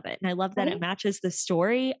moodiness of it. And I love that it Right? matches the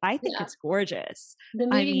story. I think Yeah. it's gorgeous. The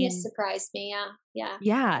I moodiness mean, surprised me. Yeah. Yeah.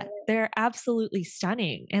 yeah, they're absolutely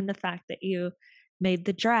stunning. And the fact that you made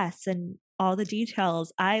the dress and all the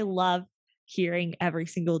details, I love hearing every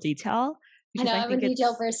single detail I because know I'm a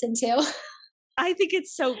detail person too. I think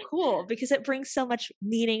it's so cool because it brings so much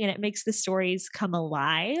meaning and it makes the stories come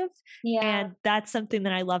alive. Yeah. And that's something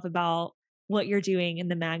that I love about what you're doing in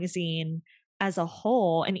the magazine as a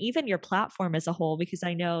whole and even your platform as a whole, because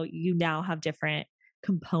I know you now have different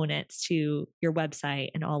components to your website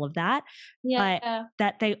and all of that, but Yeah.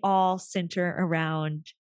 that they all center around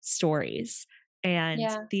stories and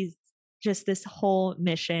Yeah. these just this whole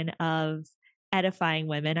mission of edifying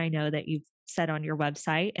women. I know that you've said on your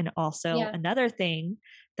website. And also Yeah. another thing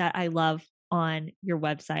that I love on your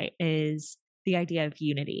website is the idea of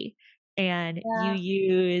unity. And you Yeah.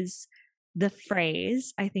 use the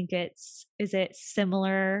phrase, I think is it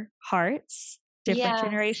similar hearts, different Yeah.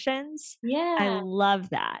 generations? I Yeah. love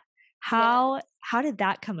that. Yeah. How did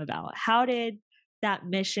that come about? How did that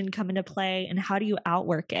mission come into play and how do you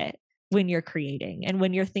outwork it when you're creating and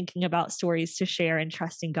when you're thinking about stories to share and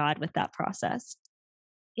trusting God with that process?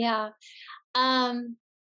 Yeah. Um,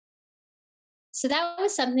 so that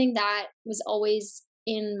was something that was always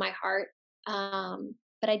in my heart.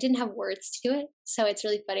 But I didn't have words to it. So it's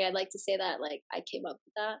really funny. I'd like to say that like I came up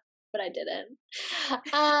with that, but I didn't.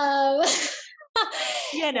 Um,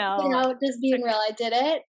 You you know, know, just it's being real, okay. I did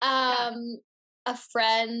it. Yeah. A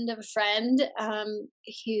friend of a friend,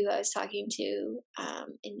 who I was talking to,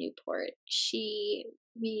 in Newport,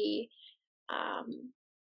 um,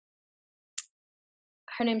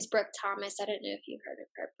 her name's Brooke Thomas. I don't know if you've heard of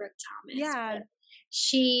her, Brooke Thomas, Yeah. but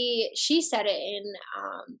she said it in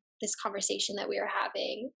this conversation that we were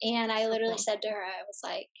having, and I So literally cool. said to her, I was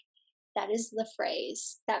like, "That is the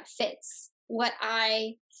phrase that fits what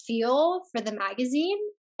I feel for the magazine."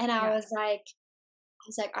 And Yeah. I was like,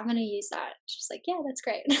 "I'm gonna use that." She's like, "Yeah, that's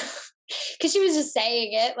great," because she was just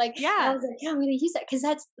saying it, like, and I Yeah. was like, "Yeah, I'm gonna use that," because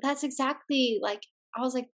that's exactly like I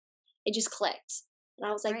was like, it just clicked. And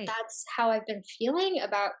I was like, Right. that's how I've been feeling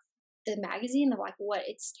about the magazine of like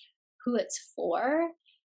who it's for,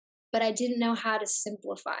 but I didn't know how to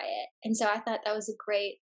simplify it. And so I thought that was a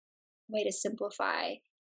great way to simplify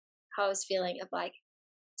how I was feeling of like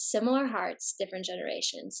similar hearts, different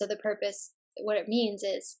generations. So the purpose, what it means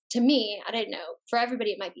is to me, I don't know, for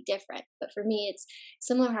everybody it might be different, but for me it's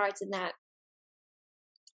similar hearts in that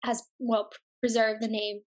as well preserve the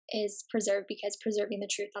name is preserved because preserving the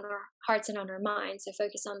truth on our hearts and on our minds, so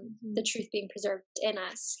focus on the Mhm. truth being preserved in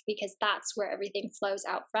us because that's where everything flows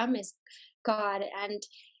out from is God and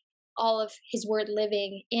all of his word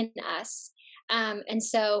living in us. And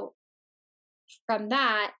so from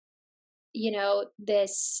that, you know,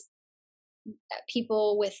 this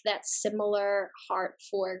people with that similar heart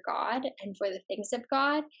for God and for the things of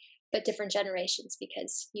God, but different generations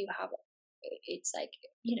because you have it's like,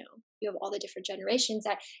 you know, you have all the different generations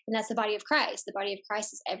that and that's the body of Christ. The body of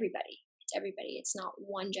Christ is everybody. It's everybody. It's not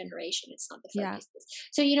one generation. It's not the Yeah. focus.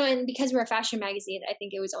 So, you know, and because we're a fashion magazine, I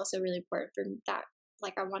think it was also really important for that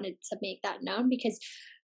like I wanted to make that known because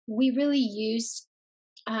we really used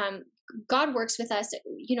um, God works with us.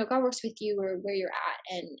 You know, God works with you where you're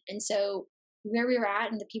at, and so where we were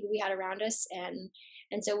at and the people we had around us, and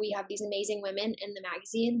so we have these amazing women in the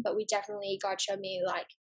magazine. But we definitely God showed me like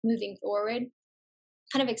moving forward,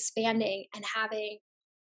 kind of expanding and having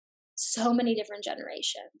so many different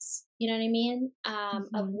generations. You know what I mean? Of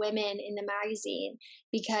Mhm. women in the magazine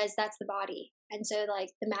because that's the body, and so like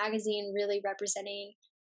the magazine really representing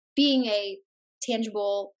being a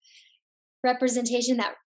tangible representation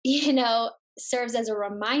that you know serves as a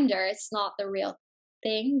reminder it's not the real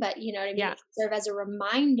thing but you know what I mean Yeah. it can serve as a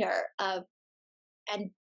reminder of and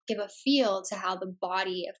give a feel to how the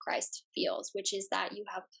body of Christ feels which is that you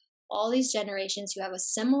have all these generations who have a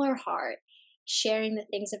similar heart sharing the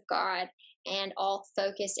things of God and all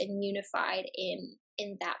focused and unified in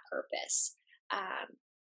that purpose um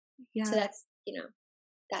so Yeah. that's you know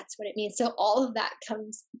that's what it means. So all of that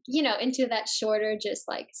comes, you know, into that shorter, just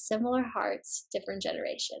like similar hearts, different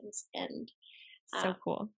generations. And So um,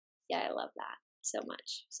 cool. yeah, I love that so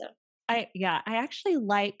much. So I actually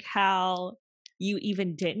like how you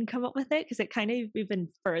even didn't come up with it because it kind of even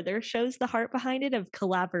further shows the heart behind it of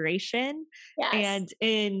collaboration yes, and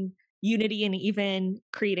in unity and even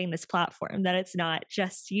creating this platform that it's not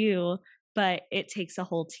just you, but it takes a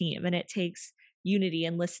whole team and it takes unity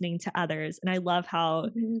and listening to others. And I love how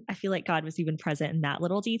Mhm. I feel like God was even present in that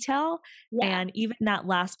little detail. Yeah. And even that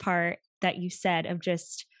last part that you said of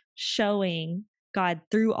just showing God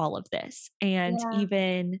through all of this, and Yeah.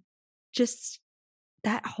 even just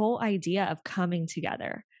that whole idea of coming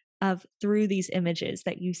together, of through these images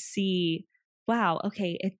that you see, wow,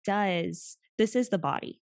 okay, it does. This is the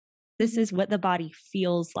body. This Mhm. is what the body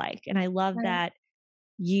feels like. And I love Right. that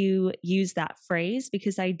you use that phrase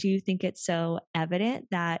because I do think it's so evident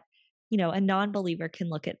that, a non believer can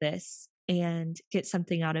look at this and get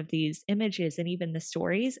something out of these images and even the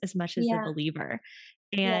stories as much as the Yeah. believer.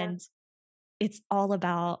 Yeah. And it's all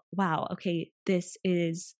about, wow, okay, this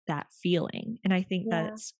is that feeling. And I think Yeah.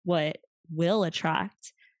 that's what will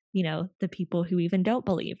attract, the people who even don't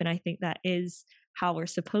believe. And I think that is how we're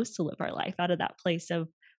supposed to live our life, out of that place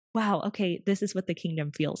of, wow, okay, this is what the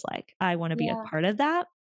kingdom feels like. I want to be a Yeah. part of that.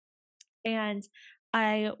 And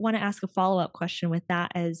I want to ask a follow-up question with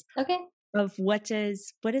that as Okay. of what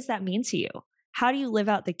does that mean to you? How do you live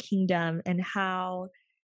out the kingdom, and how,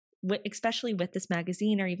 especially with this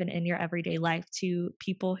magazine or even in your everyday life, to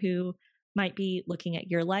people who might be looking at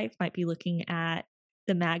your life, might be looking at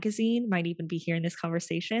the magazine, might even be hearing this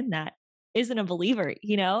conversation that isn't a believer,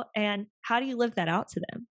 and how do you live that out to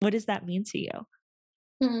them? What does that mean to you?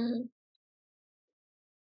 Mhm.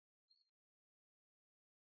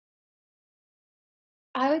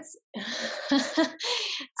 I would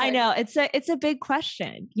I sorry. know it's a big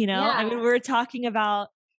question, I Yeah. mean, we're talking about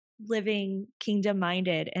living kingdom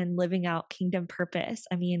minded and living out kingdom purpose.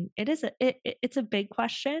 I mean, it's a big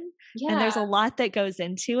question, and there's a Yeah. lot that goes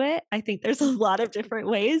into it. I think there's a lot of different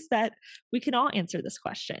ways that we can all answer this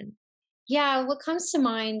question. Yeah, what comes to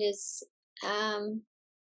mind is, um,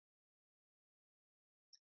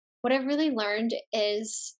 what I've really learned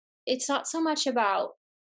is it's not so much about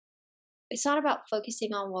it's not about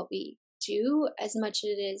focusing on what we do as much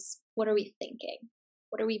as it is what are we thinking?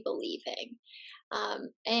 What are we believing?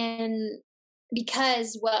 And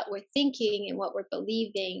because what we're thinking and what we're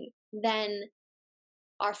believing, then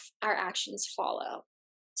our actions follow.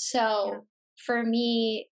 Yeah, So for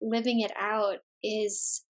me, living it out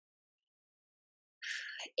is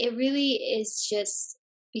it really is just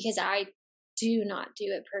because I do not do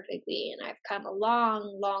it perfectly, and I've come a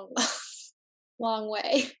long, long, long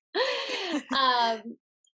way. um,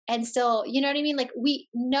 and still, you know what I mean? Like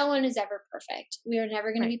no one is ever perfect. We are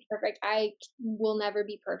never going to right. be perfect. Will never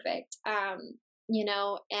be perfect. And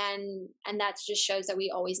that just shows that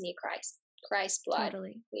we always need Christ's blood.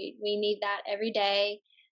 Totally. We need that every day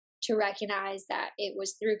to recognize that it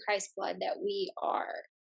was through Christ's blood that we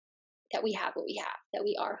have what we have, that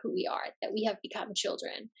we are who we are, that we have become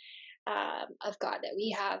children of God, that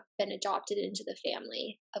we have been adopted into the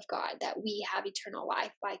family of God, that we have eternal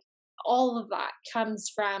life. Like all of that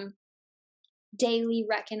comes from daily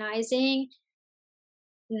recognizing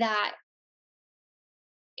that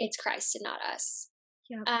it's Christ and not us.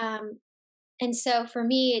 Yeah. Um, and so for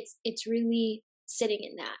me, it's really sitting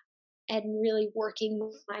in that and really working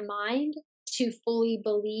with my mind to fully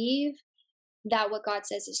believe that what God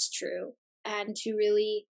says is true, and to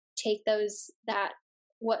really take that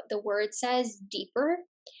what the word says deeper,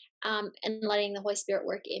 and letting the Holy Spirit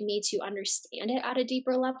work in me to understand it at a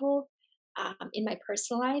deeper level, in my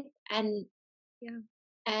personal life, Yeah.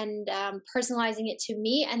 and personalizing it to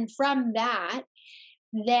me, and from that,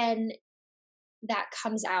 then that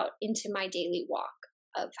comes out into my daily walk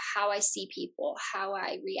of how I see people, how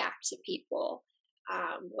I react to people,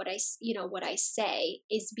 what I say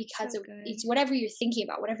is because So of good. it's whatever you're thinking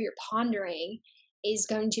about, whatever you're pondering is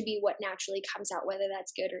going to be what naturally comes out, whether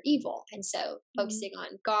that's good or evil. And so Mhm. focusing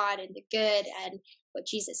on God and the good and what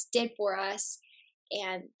Jesus did for us,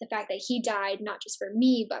 and the fact that he died not just for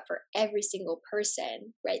me but for every single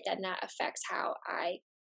person, right? Then that affects how I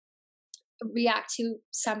react to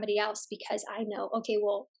somebody else, because I know, okay,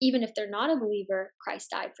 well, even if they're not a believer, Christ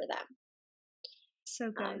died for them.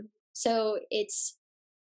 So good. So it's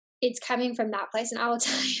coming from that place. And I will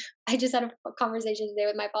tell you, I just had a conversation today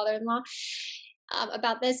with my father-in-law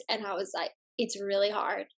about this, and I was like, it's really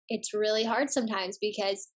hard. It's really hard sometimes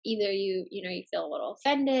because either you feel a little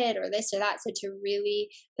offended or this or that. So to really,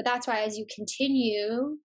 but that's why as you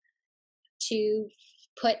continue to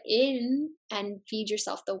put in and feed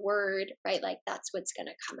yourself the word, right? Like that's what's going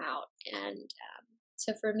to come out. And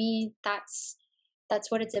so for me, that's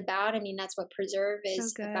what it's about. I mean, that's what preserve So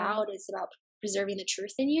is good. about. It's about preserving the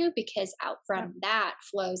truth in you, because out Yep. from that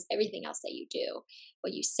flows everything else that you do,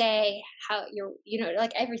 what you say, how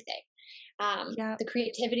like everything. Yep. The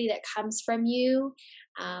creativity that comes from you.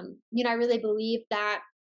 I really believe that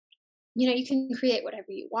you can create whatever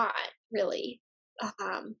you want, really.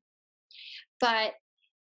 Um, But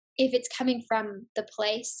if it's coming from the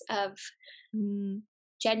place of Mm,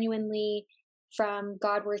 genuinely from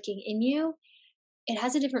God working in you, it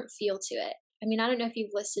has a different feel to it. I mean, I don't know if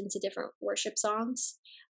you've listened to different worship songs,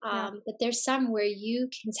 yeah. but there's some where you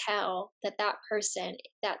can tell that that person,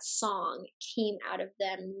 that song came out of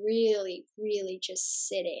them really, really just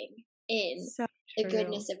sitting in So the true.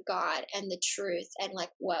 goodness of God and the truth and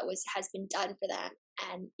like what was has been done for them,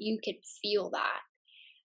 and you could feel that.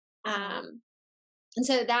 Yeah. And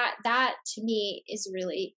so that to me is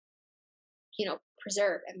really,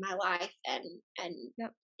 preserved in my life, and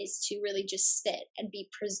Yep. is to really just sit and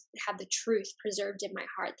have the truth preserved in my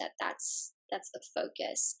heart, that that's the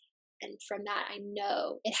focus, and from that I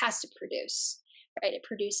know it has to produce, right? It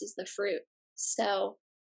produces the fruit. So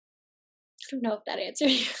I don't know if that answered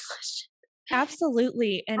your question.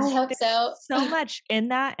 Absolutely. I And hope there's so. so much in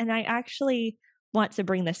that. And I actually want to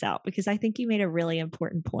bring this out because I think you made a really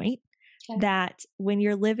important point Okay. that when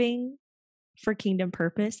you're living for kingdom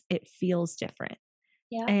purpose, it feels different.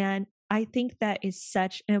 Yeah. And I think that is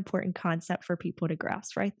such an important concept for people to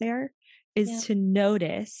grasp right there is Yeah. to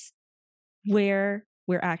notice where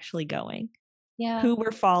we're actually going, Yeah. who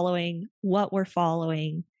we're following, what we're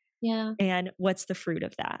following, Yeah. and what's the fruit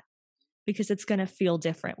of that. Because it's going to feel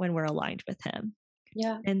different when we're aligned with Him.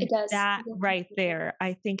 Yeah. It And does. that right there,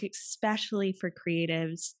 I think, especially for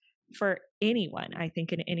creatives, for anyone, I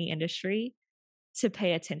think, in any industry, to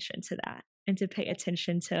pay attention to that and to pay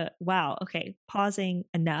attention to, wow, okay, pausing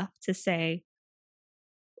enough to say,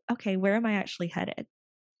 okay, where am I actually headed?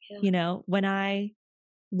 Yeah. When I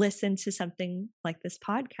listen to something like this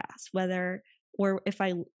podcast, whether, or if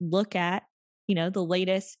I look at, the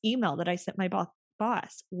latest email that I sent my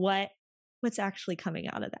boss, what's actually coming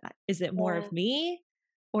out of that? Is it more Yeah. of me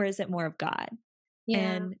or is it more of God? Yeah.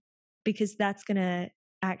 And because that's going to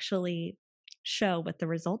actually show what the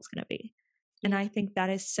result's going to be. And Yeah. I think that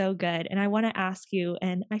is so good. And I want to ask you,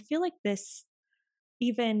 and I feel like this,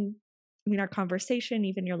 even, our conversation,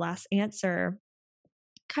 even your last answer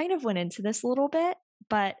kind of went into this a little bit,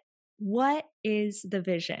 but what is the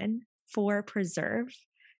vision for Preserve?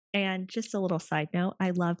 And just a little side note, I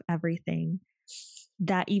love everything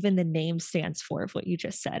that even the name stands for of what you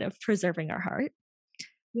just said of preserving our heart.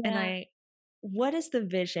 And Yeah. what is the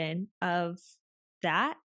vision of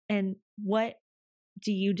that? And what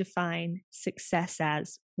do you define success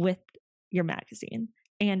as with your magazine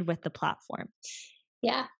and with the platform?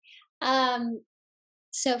 Yeah. Um,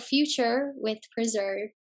 so future with Preserve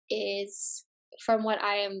is, from what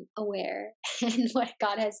I am aware and what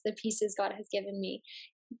the pieces God has given me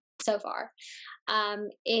so far,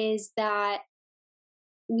 is that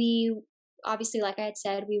we obviously, like I had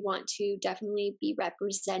said, we want to definitely be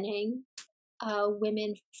representing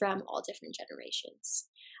women from all different generations.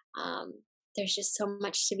 Um, there's just so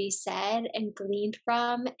much to be said and gleaned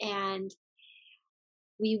from, and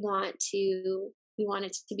we want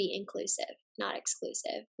it to be inclusive, not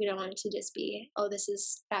exclusive. We don't want it to just be, oh, this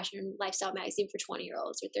is fashion and lifestyle magazine for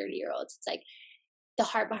 20-year-olds or 30-year-olds. It's like the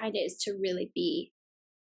heart behind it is to really be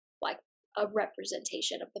like a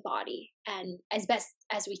representation of the body, and as best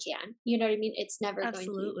as we can. You know what I mean? It's never going to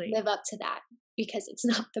Absolutely. live up to that because it's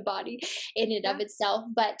not the body in and of Yeah. itself,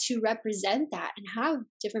 but to represent that and have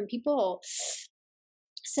different people.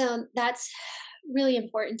 So that's really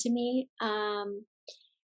important to me.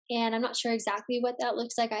 And I'm not sure exactly what that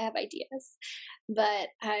looks like. I have ideas, but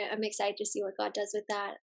I'm excited to see what God does with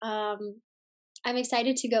that. I'm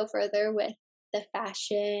excited to go further with the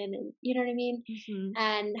fashion, and you know what I mean, Hmm.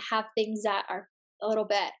 and have things that are a little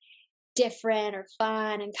bit different or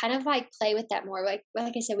fun, and kind of like play with that more. Like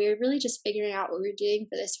I said, we were really just figuring out what we were doing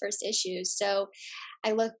for this first issue. So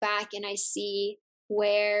I look back and I see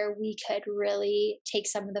where we could really take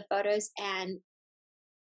some of the photos and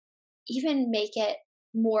even make it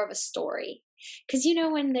more of a story. Because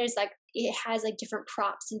when there's like, it has like different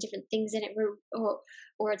props and different things in it,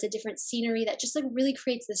 or it's a different scenery that just like really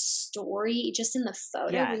creates this story just in the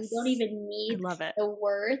photo where you don't Yes. even I need love it. the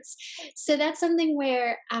words. So that's something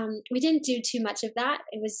where we didn't do too much of that.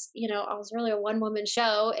 It was, I was really a one woman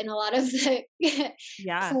show in a lot of the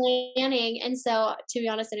Yeah. planning. And so, to be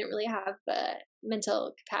honest, I didn't really have the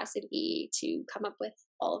mental capacity to come up with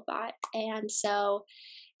all of that. And so,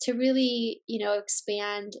 to really,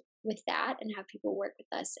 expand with that and have people work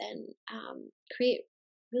with us and create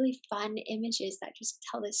really fun images that just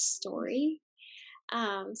tell this story.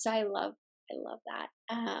 So I love that.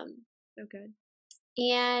 So good.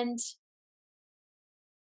 And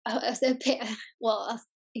well,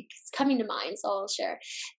 it's coming to mind, so I'll share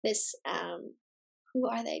this. Who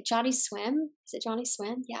are they? Johnny Swim? Is it Johnny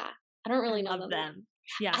Swim? Yeah, I don't I really know love them. them.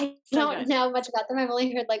 Yeah. I So don't good. know much about them. I've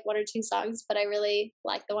only heard like one or two songs, but I really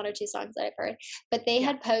like the one or two songs that I've heard. But they Yeah.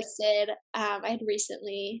 had posted, I had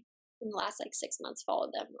recently in the last like 6 months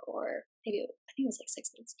followed them, or maybe I think it was like 6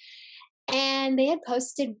 months. And they had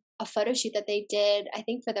posted a photo shoot that they did, I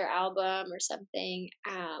think for their album or something.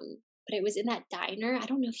 But it was in that diner. I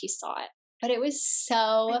don't know if you saw it, but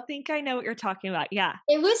I think I know what you're talking about. Yeah.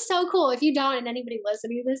 it was so cool. If you don't, and anybody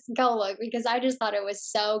listening to this, go look because I just thought it was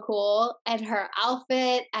so cool. And her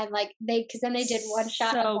outfit, and like because then they did one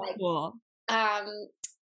shot of So like cool. um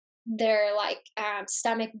their like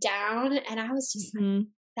stomach down, and I was just like, Mhm.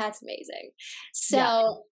 that's amazing. Yeah.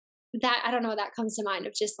 So that I don't know, that comes to mind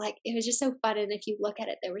of just like it was just so fun. And if you look at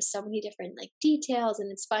it, there were so many different like details,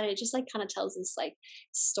 and it's fun. It just like kind of tells this like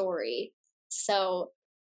story. So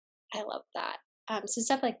I love that. So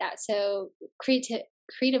stuff like that. So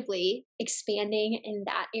creatively expanding in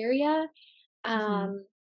that area. Mhm. Um,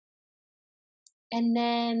 and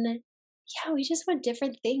then, yeah, we just want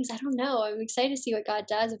different things. I don't know. I'm excited to see what God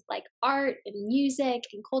does with like art and music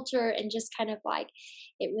and culture and just kind of like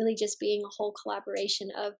it really just being a whole collaboration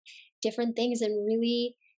of different things and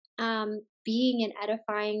really being an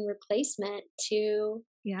edifying replacement to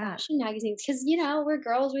Yeah. fashion magazines because we're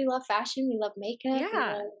girls, we love fashion, we love makeup,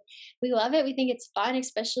 Yeah. we love it, we think it's fun,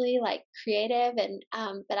 especially like creative. And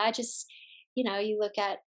but I just you look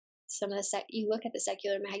at some of the you look at the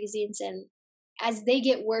secular magazines, and as they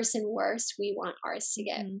get worse and worse, we want ours to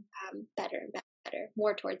get Mhm. better and better,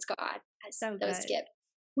 more towards God as So those good. get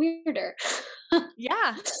weirder.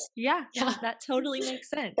 Yeah. Yeah. Yeah, That totally makes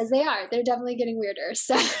because sense. they are. They're definitely getting weirder.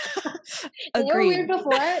 So they were weird Agreed.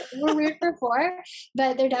 before. They were weird before,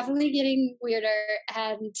 but they're definitely getting weirder.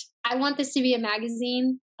 And I want this to be a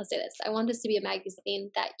magazine. I'll say this. I want this to be a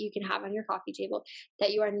magazine that you can have on your coffee table,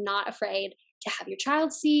 that you are not afraid to have your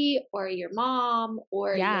child see, or your mom,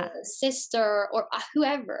 or your Yeah. sister, or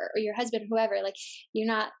whoever, or your husband, whoever. Like,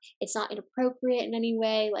 it's not inappropriate in any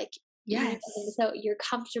way. Like, Yes. so you're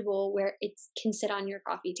comfortable where it can sit on your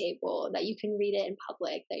coffee table, that you can read it in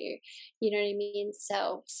public, that you know what I mean?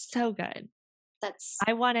 So So good. that's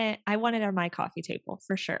I want it on my coffee table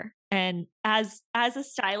for sure. And as a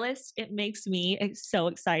stylist, it makes me so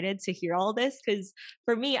excited to hear all this cuz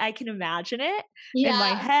for me I can imagine it in my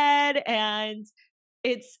yeah, head and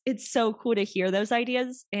it's so cool to hear those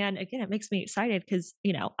ideas and again it makes me excited cuz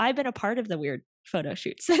I've been a part of the weird photo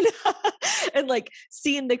shoots and like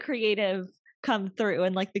seeing the creative come through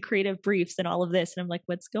and like the creative briefs and all of this and I'm like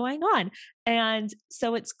what's going on? And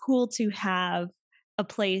so it's cool to have a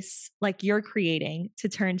place like you're creating to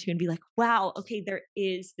turn to and be like, wow, okay, there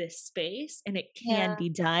is this space and it can yeah, be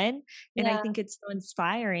done. And I yeah, think it's so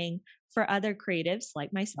inspiring for other creatives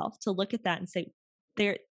like myself to look at that and say,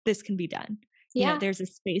 there, this can be done. yeah, There's a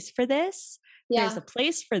space for this, there's yeah, a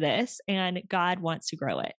place for this, and God wants to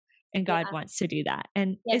grow it and God yeah, wants to do that.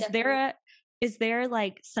 And yeah, definitely. is there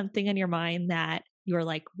like something in your mind that you're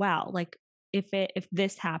like, wow, like if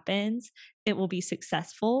this happens, it will be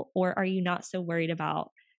successful? Or are you not so worried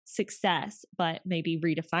about success, but maybe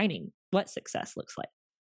redefining what success looks like?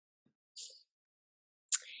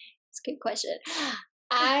 It's a good question.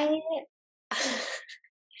 I,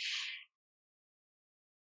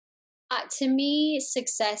 to me,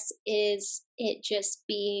 success is it just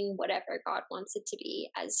being whatever God wants it to be,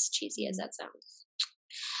 as cheesy as Mm, that sounds.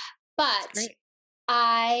 that's But great.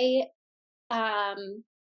 I, um,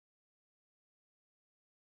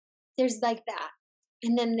 there's like that.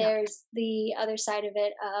 And then Yeah. there's the other side of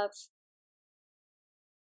it of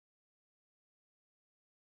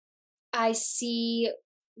I see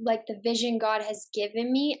like the vision God has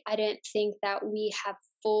given me. I didn't think that we have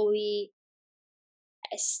fully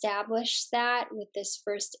established that with this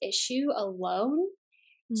first issue alone.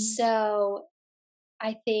 Mm, So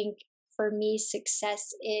I think for me,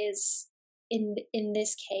 success is in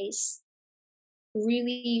this case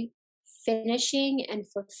really finishing and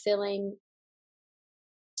fulfilling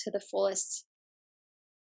to the fullest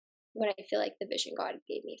what I feel like the vision God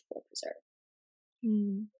gave me for Preserve.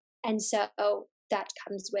 mm, And so that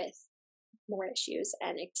comes with more issues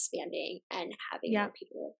and expanding and having yeah. more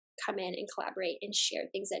people come in and collaborate and share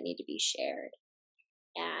things that need to be shared.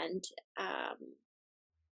 And um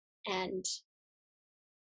and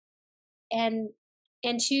and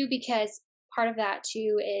and two, because part of that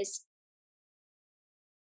too is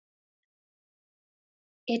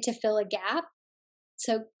it to fill a gap.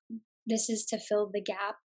 So this is to fill the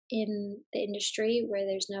gap in the industry where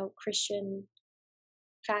there's no Christian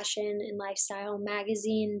fashion and lifestyle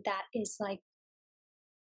magazine that is like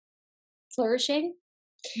flourishing.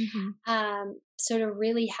 Mhm. So to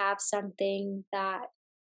really have something that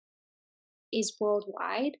is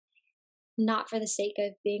worldwide not for the sake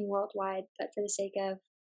of being worldwide, but for the sake of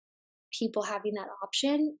people having that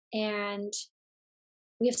option. And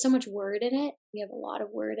we have so much word in it. We have a lot of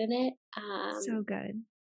word in it. So good.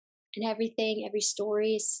 And everything, every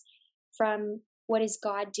story is from what is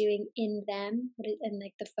God doing in them, and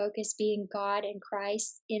like the focus being God and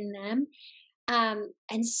Christ in them.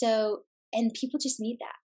 And so, and people just need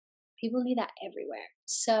that. People need that everywhere.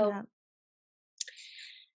 Yeah.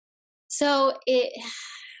 So it,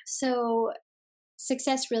 so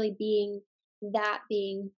success really being that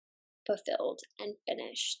being fulfilled and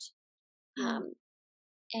finished. Yeah. Um,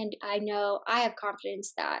 and I know I have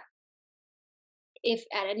confidence that if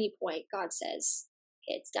at any point God says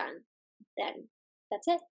it's done, then that's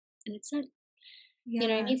it, and it's done. You know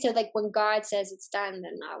what I Yeah. mean? So like when God says it's done,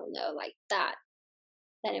 then I will know like that.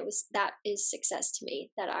 Then that is success to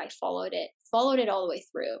me, that I followed it all the way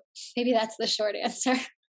through. Maybe that's the short answer.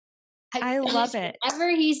 I I love finished it. whatever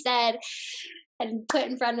He said and put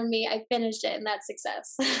in front of me. I finished it, and that's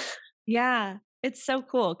success. Yeah. It's so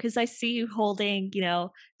cool because I see you holding,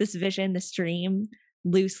 this vision, this dream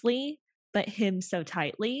loosely, but him so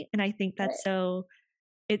tightly. And I think Right. that's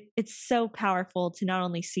it's so powerful to not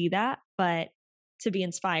only see that, but to be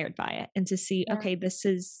inspired by it and to see, Yeah, okay, this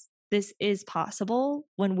is possible.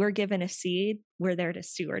 When we're given a seed, we're there to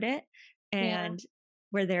steward it, yeah, and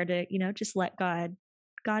we're there to, just let God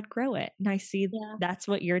grow it. And I see yeah, that's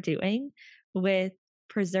what you're doing with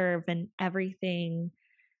Preserve and everything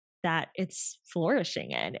that it's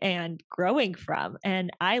flourishing in and growing from.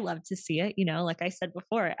 And I love to see it, like I said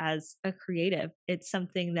before, as a creative, it's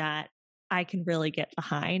something that I can really get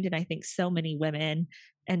behind. And I think so many women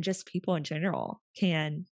and just people in general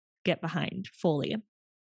can get behind fully.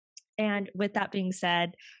 And with that being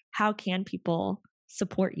said, how can people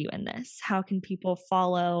support you in this? How can people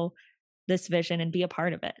follow this vision and be a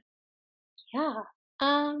part of it? yeah.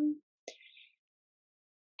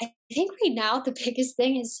 I think right now the biggest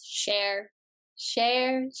thing is share.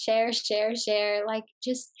 Share, share, share, share. Like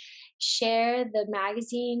just share the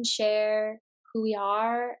magazine, share who we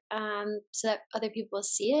are, so that other people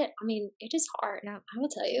see it. I mean, it is hard. Yeah. I will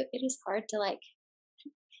tell you, it is hard to like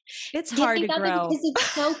It's get hard things to out there grow. because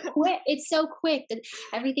it's so quick. It's so quick that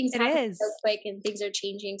everything's It happening so is. quick and things are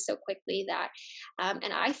changing so quickly that,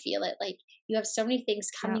 and I feel it like you have so many things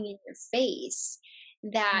Yeah. coming in your face Oh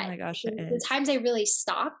that my gosh, it the is. times I really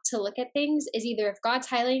stop to look at things is either if God's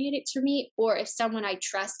highlighting it to me or if someone I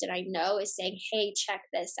trust and I know is saying, "Hey, check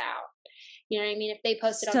this out." You know what I mean?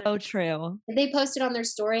 So true. If they post it on their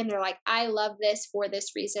story and they're like, "I love this for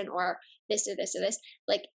this reason," or this or this or this,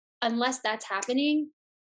 like unless that's happening,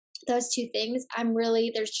 those two things,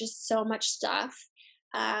 there's just so much stuff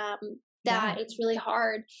um, that Yeah. it's really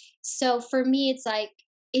hard. So for me, it's like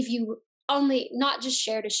if you only not just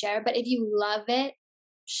share to share, but if you love it,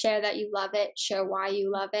 share that you love it, share why you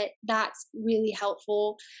love it. That's really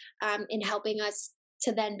helpful in helping us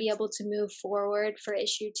to then be able to move forward for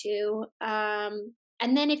issue two.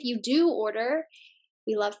 And then if you do order,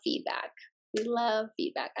 we love feedback. We love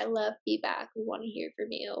feedback. I love feedback. We want to hear from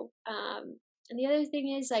you. And the other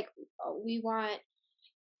thing is like we want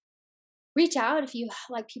reach out if you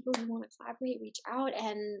like people who want to collaborate. Reach out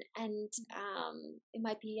and it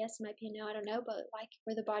might be yes, it might be a no. I don't know, but like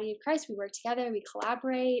we're the body of Christ. We work together. We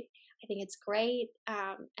collaborate. I think it's great.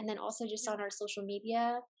 And then also just Yeah. on our social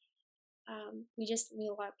media, we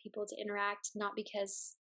want people to interact, not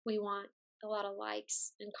because we want a lot of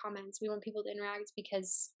likes and comments. We want people to interact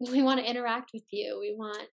because we want to interact with you. We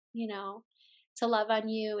want, to love on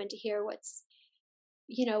you and to hear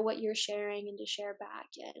what you're sharing and to share back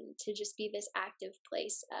and to just be this active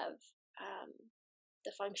place of um,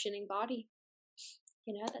 the functioning body.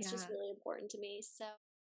 That's just Yeah. really important to me. So,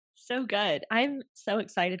 So good. I'm so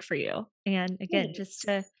excited for you. And again, just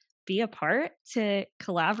thanks. to be a part, to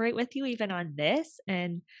collaborate with you even on this.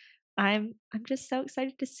 And I'm just so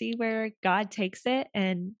excited to see where God takes it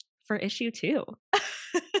and for issue 2.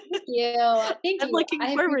 Thank you. Thank I'm you. looking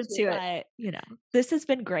I forward appreciate to it. it. This has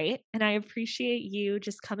been great. And I appreciate you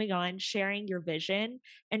just coming on, sharing your vision,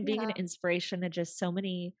 and being an Yeah. inspiration to just so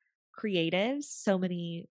many creatives, so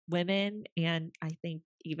many women. And I think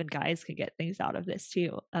even guys can get things out of this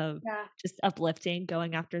too, of Yeah. just uplifting,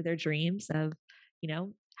 going after their dreams of, you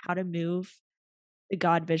know, how to move the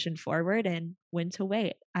God vision forward and when to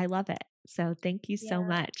wait. I love it. So thank you so Yeah.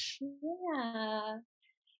 much. Yeah.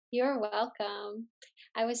 You're welcome.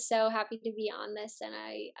 I was so happy to be on this, and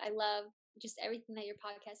I love just everything that your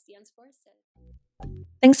podcast stands for. So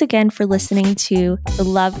Thanks again for listening to the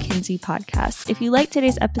Love Kinsey podcast. If you like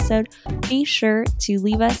today's episode, be sure to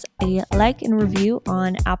leave us a like and review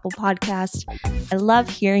on Apple Podcast. I love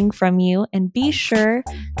hearing from you, and be sure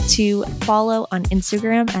to follow on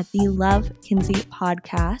Instagram at the Love Kinsey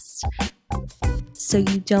podcast so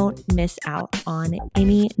you don't miss out on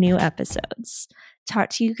any new episodes. Talk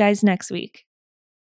to you guys next week.